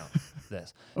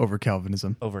this. Over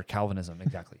Calvinism. Over Calvinism,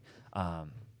 exactly.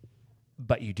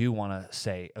 But you do want to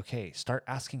say, okay, start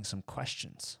asking some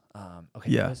questions.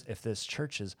 If this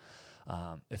church is,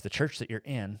 if the church that you're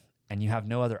in and you have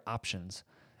no other options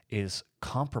is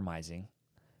compromising,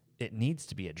 it needs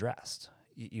to be addressed.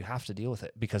 You have to deal with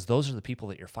it, because those are the people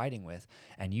that you're fighting with,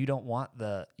 and you don't want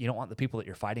the people that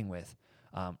you're fighting with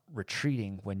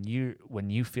retreating when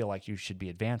you feel like you should be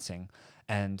advancing,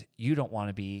 and you don't want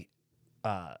to be,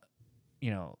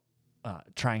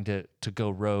 trying to go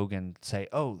rogue and say,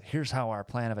 oh, here's how our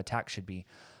plan of attack should be.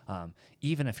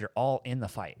 Even if you're all in the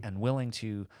fight and willing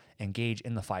to engage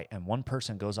in the fight, and one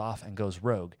person goes off and goes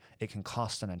rogue, it can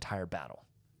cost an entire battle.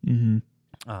 Mm-hmm.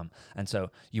 And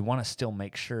so you want to still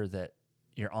make sure that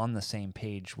you're on the same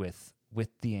page with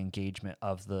the engagement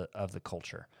of the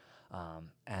culture,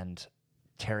 and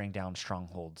tearing down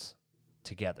strongholds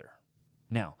together.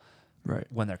 Now, Right.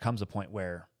 when there comes a point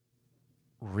where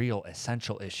real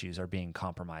essential issues are being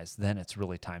compromised, then it's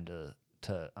really time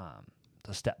to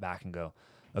step back and go,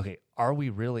 okay, are we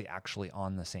really actually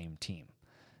on the same team?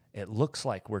 It looks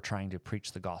like we're trying to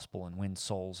preach the gospel and win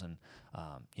souls and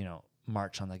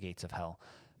march on the gates of hell,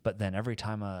 but then every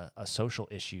time a social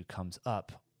issue comes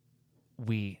up,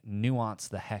 we nuance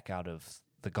the heck out of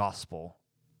the gospel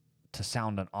to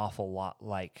sound an awful lot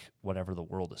like whatever the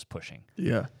world is pushing.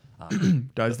 Yeah.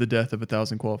 Dies the death of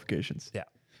 1,000 qualifications. Yeah.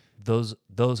 Those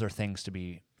are things to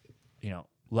be,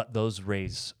 let those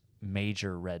raise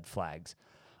major red flags.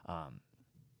 And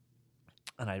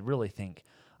I really think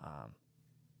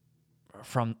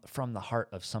from the heart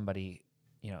of somebody,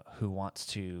 who wants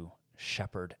to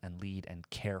shepherd and lead and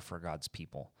care for God's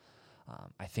people,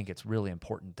 I think it's really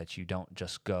important that you don't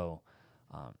just go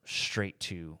straight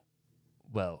to,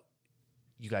 well,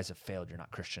 you guys have failed, you're not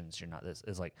Christians, you're not this.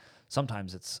 It's like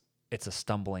sometimes it's a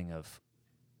stumbling of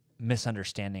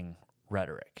misunderstanding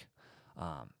rhetoric,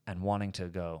 and wanting to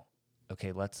go,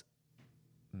 okay,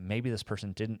 maybe this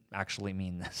person didn't actually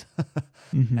mean this.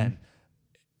 Mm-hmm. And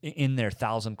in their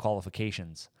 1,000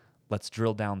 qualifications, let's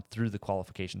drill down through the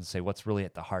qualifications and say, what's really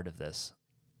at the heart of this?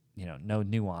 No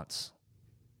nuance.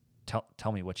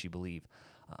 Tell me what you believe,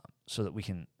 so that we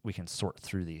can sort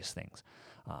through these things.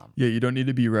 Yeah, you don't need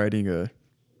to be writing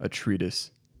a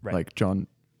treatise, Right. like John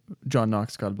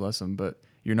Knox, God bless him, but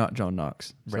you're not John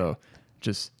Knox. Right. So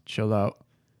just chill out,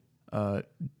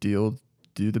 do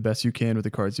the best you can with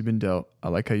the cards you've been dealt. I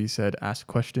like how you said, ask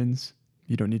questions.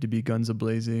 You don't need to be guns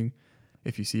a-blazing.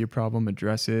 If you see a problem,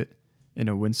 address it in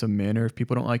a winsome manner. If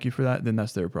people don't like you for that, then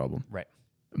that's their problem. Right.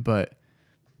 But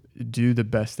do the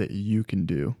best that you can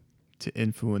do to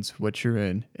influence what you're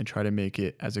in and try to make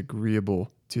it as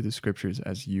agreeable to the scriptures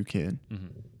as you can.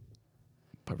 Mm-hmm.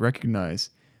 But recognize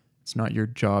it's not your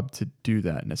job to do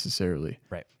that necessarily.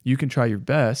 Right. You can try your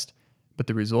best, but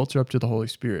the results are up to the Holy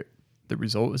Spirit. The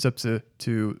result is up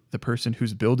to the person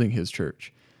who's building his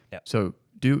church. Yep. So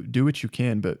do what you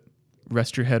can, but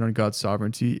rest your head on God's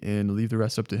sovereignty and leave the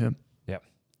rest up to him. Yep.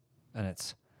 And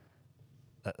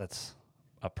that's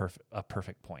a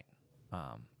perfect point.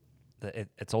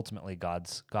 It's ultimately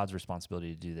God's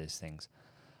responsibility to do these things,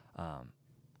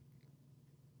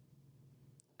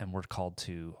 and we're called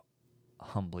to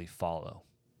humbly follow.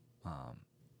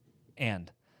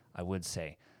 And I would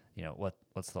say,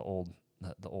 what's the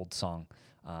old song?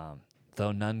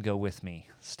 Though none go with me,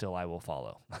 still I will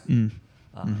follow.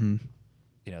 Mm-hmm.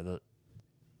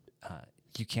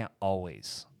 You can't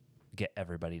always get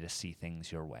everybody to see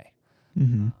things your way.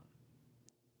 Mm-hmm.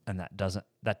 And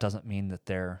that doesn't mean that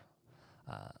they're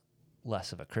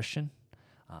less of a Christian.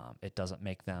 It doesn't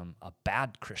make them a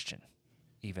bad Christian,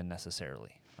 even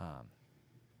necessarily.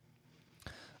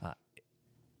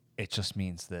 It just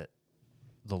means that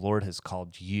the Lord has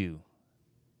called you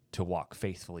to walk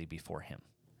faithfully before Him,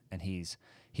 and He's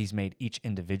made each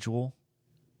individual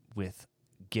with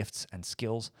gifts and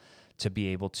skills to be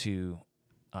able to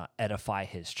edify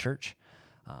His church,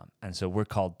 and so we're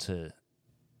called to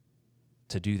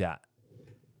do that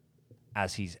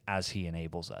as He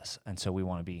enables us. And so we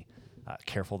want to be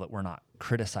careful that we're not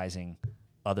criticizing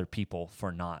other people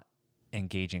for not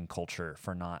engaging culture,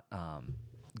 for not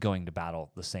going to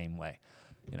battle the same way.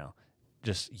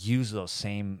 Just use those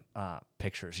same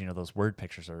pictures. Those word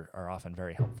pictures are often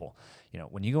very helpful.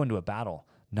 When you go into a battle,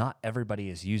 not everybody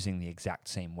is using the exact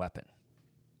same weapon.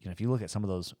 If you look at some of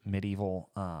those medieval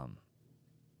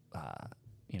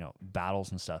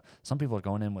battles and stuff, some people are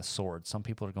going in with swords, some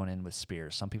people are going in with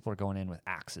spears, some people are going in with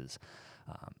axes.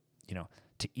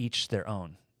 To each their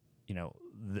own.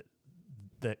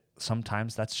 That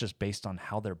sometimes that's just based on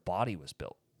how their body was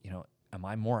built. Am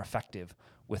I more effective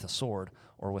with a sword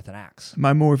or with an axe? Am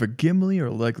I more of a Gimli or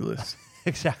Legolas?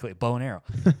 Exactly, bow and arrow.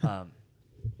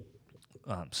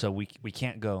 So we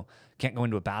can't go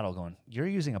into a battle going, you're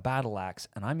using a battle axe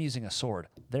and I'm using a sword,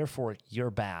 therefore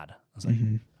you're bad. I was like,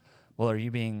 well, are you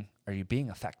being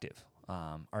effective?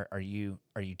 Are you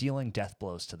dealing death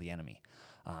blows to the enemy?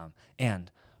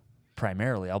 And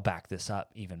primarily, I'll back this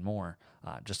up even more,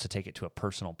 just to take it to a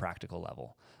personal, practical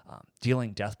level.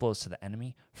 Dealing death blows to the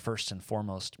enemy, first and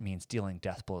foremost, means dealing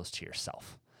death blows to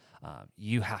yourself.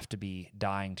 You have to be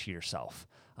dying to yourself.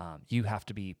 You have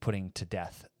to be putting to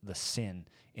death the sin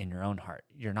in your own heart.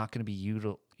 You're not going to be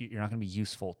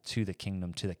useful to the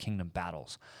kingdom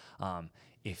battles,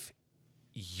 if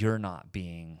you're not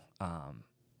being,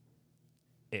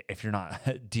 if you're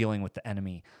not dealing with the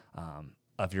enemy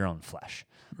of your own flesh.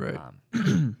 Right.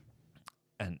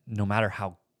 And no matter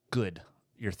how good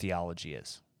your theology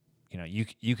is,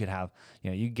 you could have,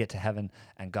 you get to heaven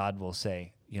and God will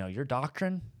say, your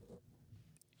doctrine,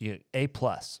 A+,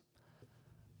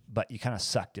 but you kind of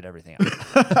sucked at everything else.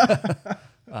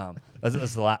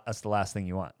 That's the last thing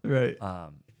you want. Right.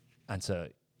 And so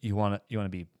you want to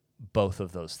be both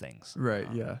of those things. Right.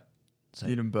 Yeah. So,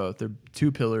 Need them both. They're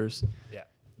two pillars. yeah.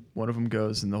 One of them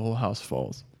goes and the whole house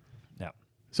falls. Yeah.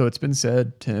 So it's been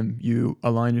said, Tim, you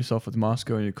align yourself with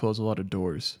Moscow and you close a lot of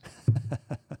doors.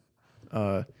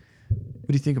 What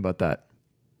do you think about that?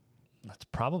 That's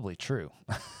probably true.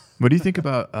 What do you think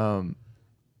about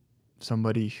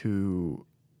somebody who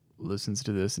listens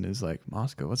to this and is like,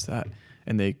 Moscow, what's that?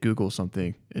 And they Google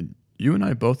something, and you and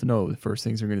I both know the first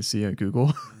things they're going to see on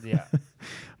Google. Yeah.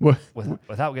 What,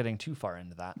 Without getting too far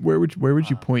into that. where would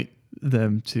you point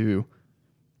them to?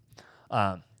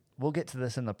 We'll get to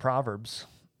this in the Proverbs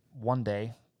one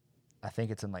day. I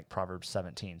think it's in like Proverbs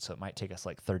 17, so it might take us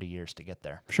like 30 years to get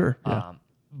there. Sure. Yeah.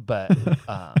 But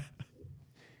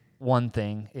one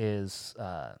thing is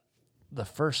the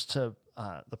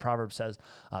proverb says,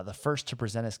 the first to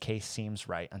present his case seems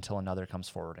right until another comes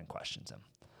forward and questions him.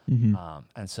 Mm-hmm.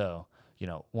 And so,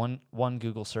 one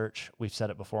Google search, we've said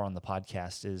it before on the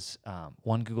podcast, is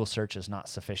one Google search is not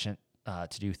sufficient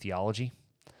to do theology.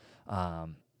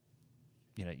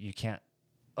 You can't,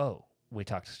 we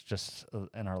talked just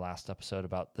in our last episode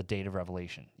about the date of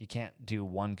Revelation. You can't do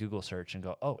one Google search and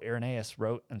go, Irenaeus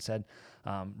wrote and said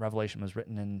Revelation was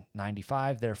written in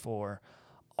 95, therefore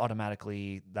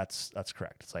automatically that's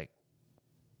correct. It's like,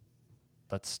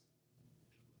 that's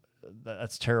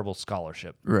terrible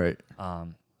scholarship. Right.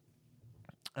 So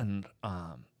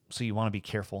you want to be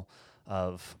careful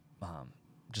of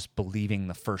just believing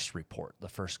the first report, the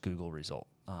first Google result.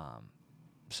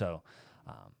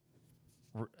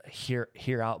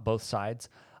 Hear out both sides,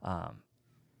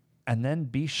 and then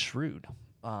be shrewd.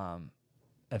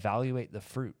 Evaluate the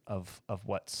fruit of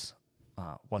what's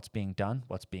being done,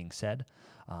 what's being said.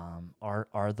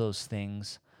 Are those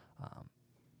things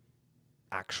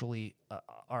actually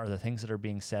are the things that are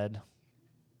being said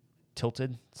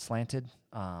tilted, slanted,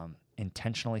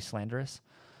 intentionally slanderous?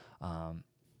 And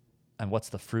what's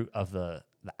the fruit of the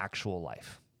actual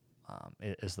life?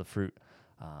 Is the fruit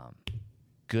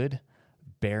good,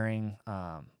 bearing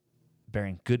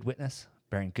good witness,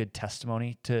 bearing good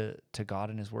testimony to God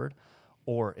and His Word,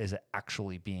 or is it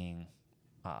actually being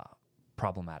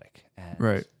problematic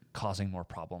and causing more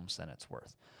problems than it's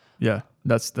worth? Yeah,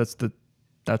 that's the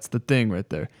thing right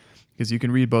there, because you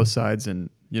can read both sides and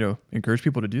encourage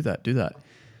people to do that.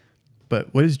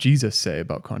 But what does Jesus say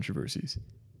about controversies?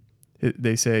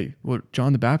 They say, well,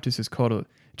 John the Baptist is called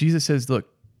Jesus says,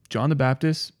 look, John the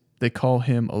Baptist, they call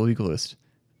him a legalist.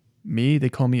 Me, they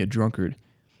call me a drunkard.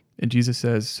 And Jesus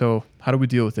says, so how do we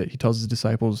deal with it? He tells his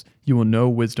disciples, you will know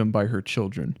wisdom by her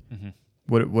children. Mm-hmm.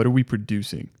 What are we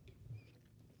producing?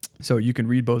 So you can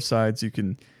read both sides. You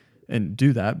can and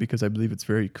do that because I believe it's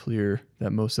very clear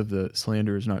that most of the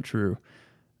slander is not true.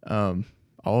 All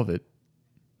of it,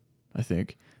 I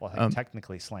think. Well, I think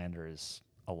technically slander is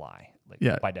a lie, like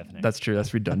Yeah, by definition. that's true.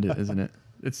 That's redundant, isn't it?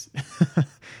 It's,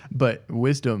 but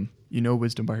wisdom, you know,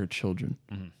 wisdom by her children,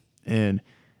 and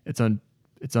it's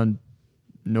on.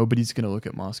 Nobody's gonna look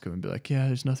at Moscow and be like, yeah,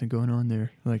 there's nothing going on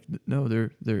there. Like, no,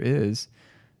 there is,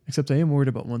 except I am worried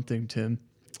about one thing, Tim.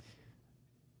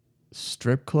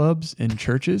 Strip clubs and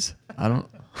churches. I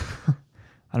don't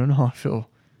know how I feel.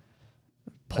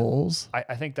 Polls.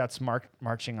 I think that's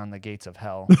marching on the gates of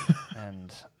hell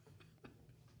and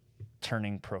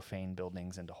turning profane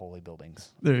buildings into holy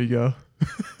buildings. There you go.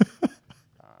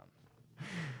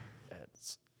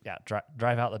 It's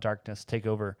drive out the darkness, take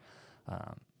over.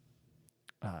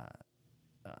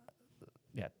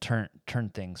 Turn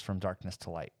things from darkness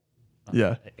to light.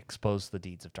 Expose the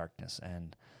deeds of darkness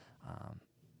and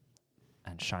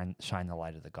shine the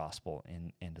light of the gospel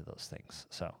into those things.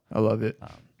 So I love it.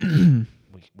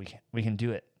 we can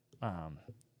do it.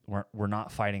 We're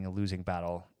not fighting a losing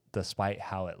battle despite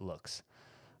how it looks.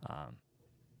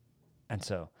 And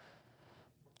so,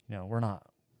 you know, we're not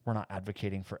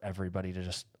advocating for everybody to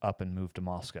just up and move to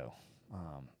Moscow.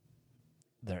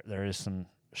 There is some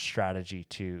strategy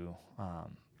to,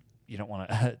 you don't want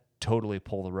to totally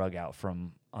pull the rug out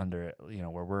from under, you know,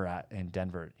 where we're at in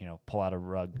Denver, you know, pull out a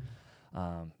rug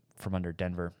from under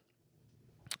Denver.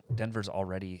 Denver's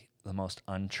already the most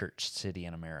unchurched city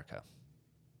in America.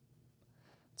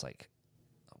 It's like,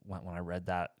 when I read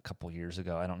that a couple years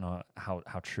ago, I don't know how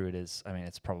true it is. I mean,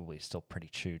 it's probably still pretty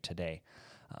true today.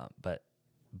 But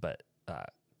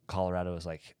Colorado is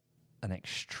like an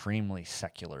extremely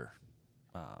secular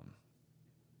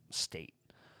state.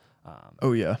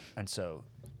 Oh yeah. And so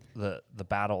the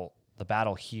battle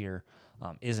here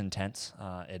is intense.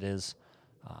 It is.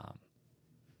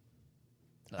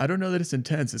 I don't know that it's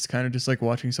intense. It's kind of just like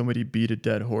watching somebody beat a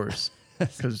dead horse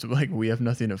because like we have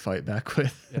nothing to fight back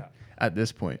with at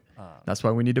this point. That's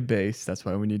why we need a base. That's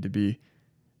why we need to be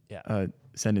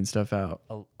sending stuff out.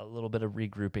 A little bit of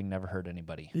regrouping never hurt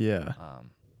anybody. Yeah.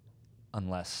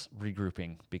 Unless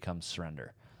regrouping becomes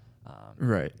surrender.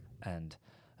 Right. And,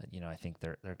 you know, I think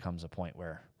there comes a point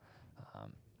where,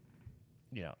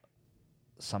 you know,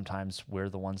 sometimes we're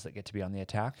the ones that get to be on the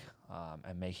attack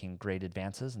and making great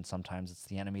advances, and sometimes it's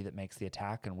the enemy that makes the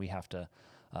attack, and we have to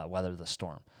weather the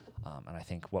storm. And I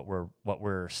think what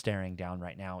we're staring down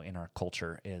right now in our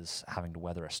culture is having to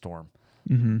weather a storm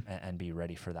and be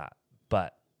ready for that.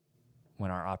 But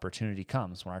when our opportunity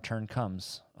comes, when our turn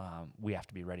comes, we have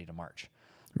to be ready to march.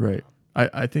 Right.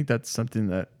 I think that's something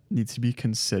that needs to be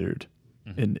considered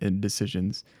in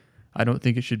decisions. I don't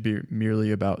think it should be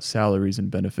merely about salaries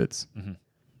and benefits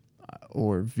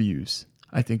or views.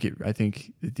 I think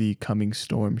the coming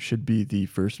storm should be the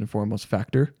first and foremost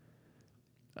factor.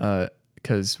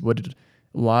 Because what did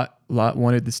Lot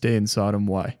wanted to stay in Sodom?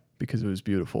 Why? Because it was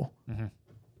beautiful.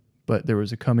 But there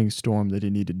was a coming storm that he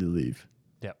needed to leave.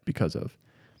 Because of.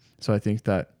 So I think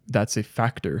that's a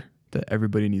factor that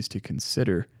everybody needs to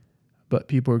consider. But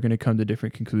people are going to come to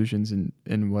different conclusions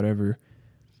and whatever.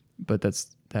 But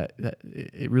that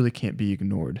it really can't be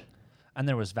ignored. And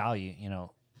there was value, you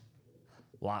know.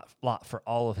 Lot for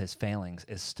all of his failings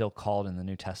is still called in the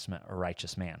New Testament a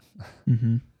righteous man.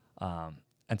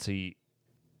 And so you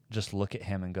just look at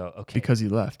him and go, okay, because he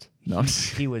left. No,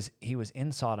 he was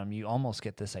in Sodom. You almost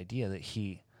get this idea that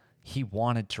he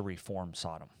wanted to reform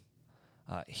Sodom.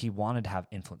 He wanted to have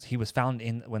influence. He was found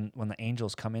in when the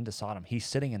angels come into Sodom. He's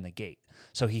sitting in the gate,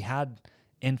 so he had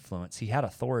influence. He had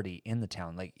authority in the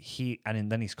town.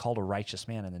 And then he's called a righteous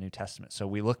man in the New Testament. So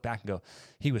we look back and go,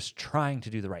 he was trying to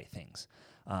do the right things.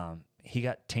 He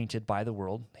got tainted by the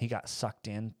world. He got sucked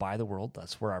in by the world.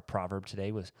 That's where our proverb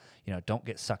today was, you know, don't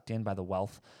get sucked in by the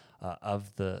wealth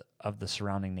of the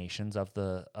surrounding nations, of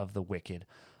the wicked.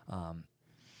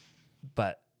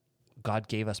 But God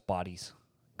gave us bodies.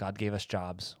 God gave us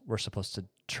jobs. We're supposed to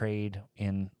trade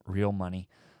in real money.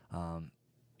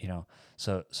 You know,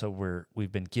 so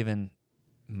we've been given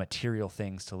material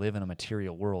things to live in a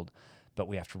material world, but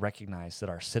we have to recognize that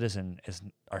our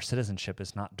citizenship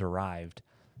is not derived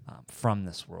from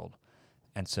this world.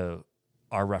 And so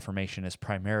our reformation is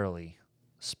primarily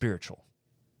spiritual.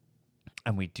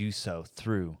 And we do so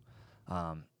through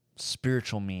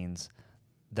spiritual means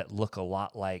that look a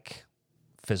lot like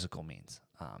physical means.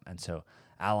 And so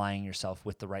allying yourself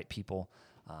with the right people,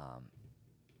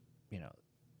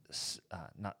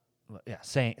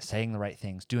 saying the right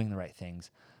things, doing the right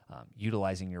things,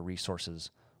 utilizing your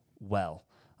resources well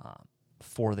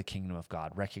for the kingdom of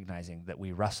God, recognizing that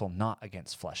we wrestle not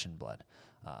against flesh and blood,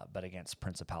 but against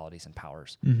principalities and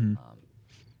powers,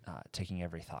 taking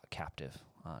every thought captive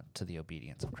to the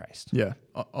obedience of Christ. Yeah.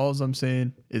 All I'm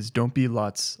saying is don't be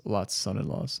Lot's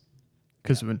son-in-laws.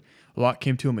 Because when Lot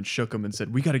came to him and shook him and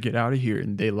said, "We got to get out of here,"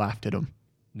 and they laughed at him.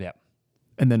 Yep.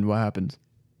 And then what happened?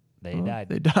 They died.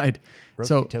 They died. Roasty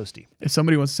So toasty. if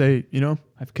somebody wants to say,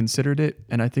 I've considered it,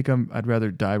 and I think I'd rather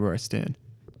die where I stand.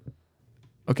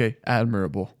 Okay,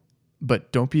 admirable,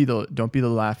 but don't be the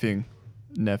laughing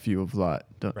nephew of Lot.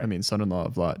 Right. Son-in-law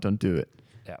of Lot. Don't do it.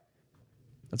 Yeah.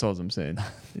 That's all I'm saying.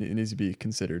 It needs to be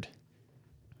considered.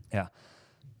 Yeah.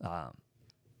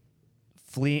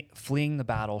 Fleeing the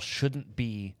battle shouldn't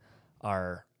be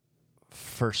our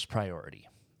first priority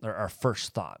or our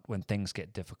first thought when things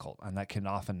get difficult, and that's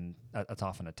often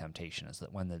a temptation. Is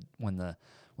that when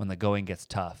the going gets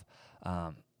tough,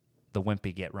 the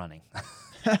wimpy get running,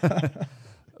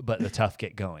 but the tough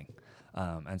get going,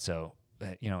 and so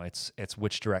it's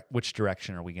which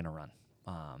direction are we going to run,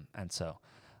 and so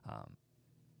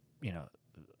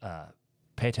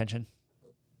pay attention.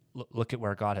 Look at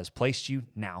where God has placed you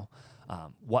now.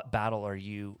 What battle are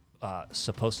you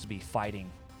supposed to be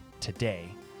fighting today?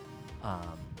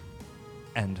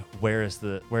 And where is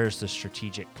the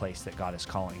strategic place that God is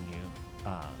calling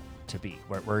you to be?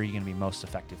 Where are you going to be most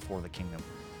effective for the kingdom?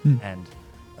 And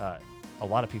a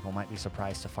lot of people might be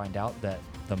surprised to find out that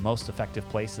the most effective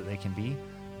place that they can be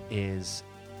is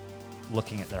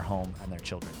looking at their home and their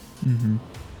children,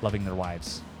 loving their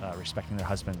wives, respecting their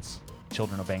husbands,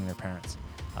 children obeying their parents.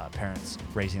 Parents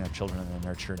raising their children in the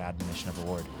nurture and admonition of the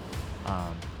Lord,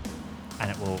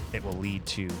 and it will lead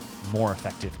to more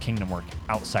effective kingdom work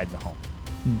outside the home.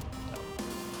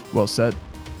 Well said.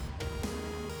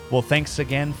 Well, thanks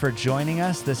again for joining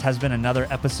us. This has been another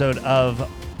episode of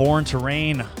Born to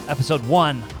Reign, episode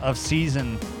 1 of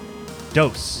season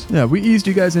Dose. Yeah, we eased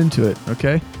you guys into it.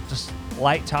 Okay. Just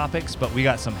light topics, but we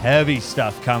got some heavy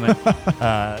stuff coming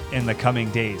in the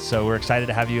coming days. So we're excited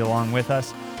to have you along with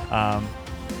us.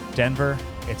 Denver,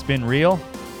 it's been real.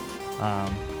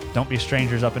 Don't be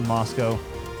strangers up in Moscow.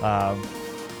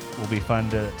 Will be fun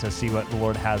to see what the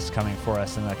Lord has coming for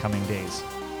us in the coming days.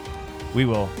 We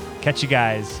will catch you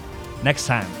guys next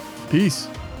time. Peace.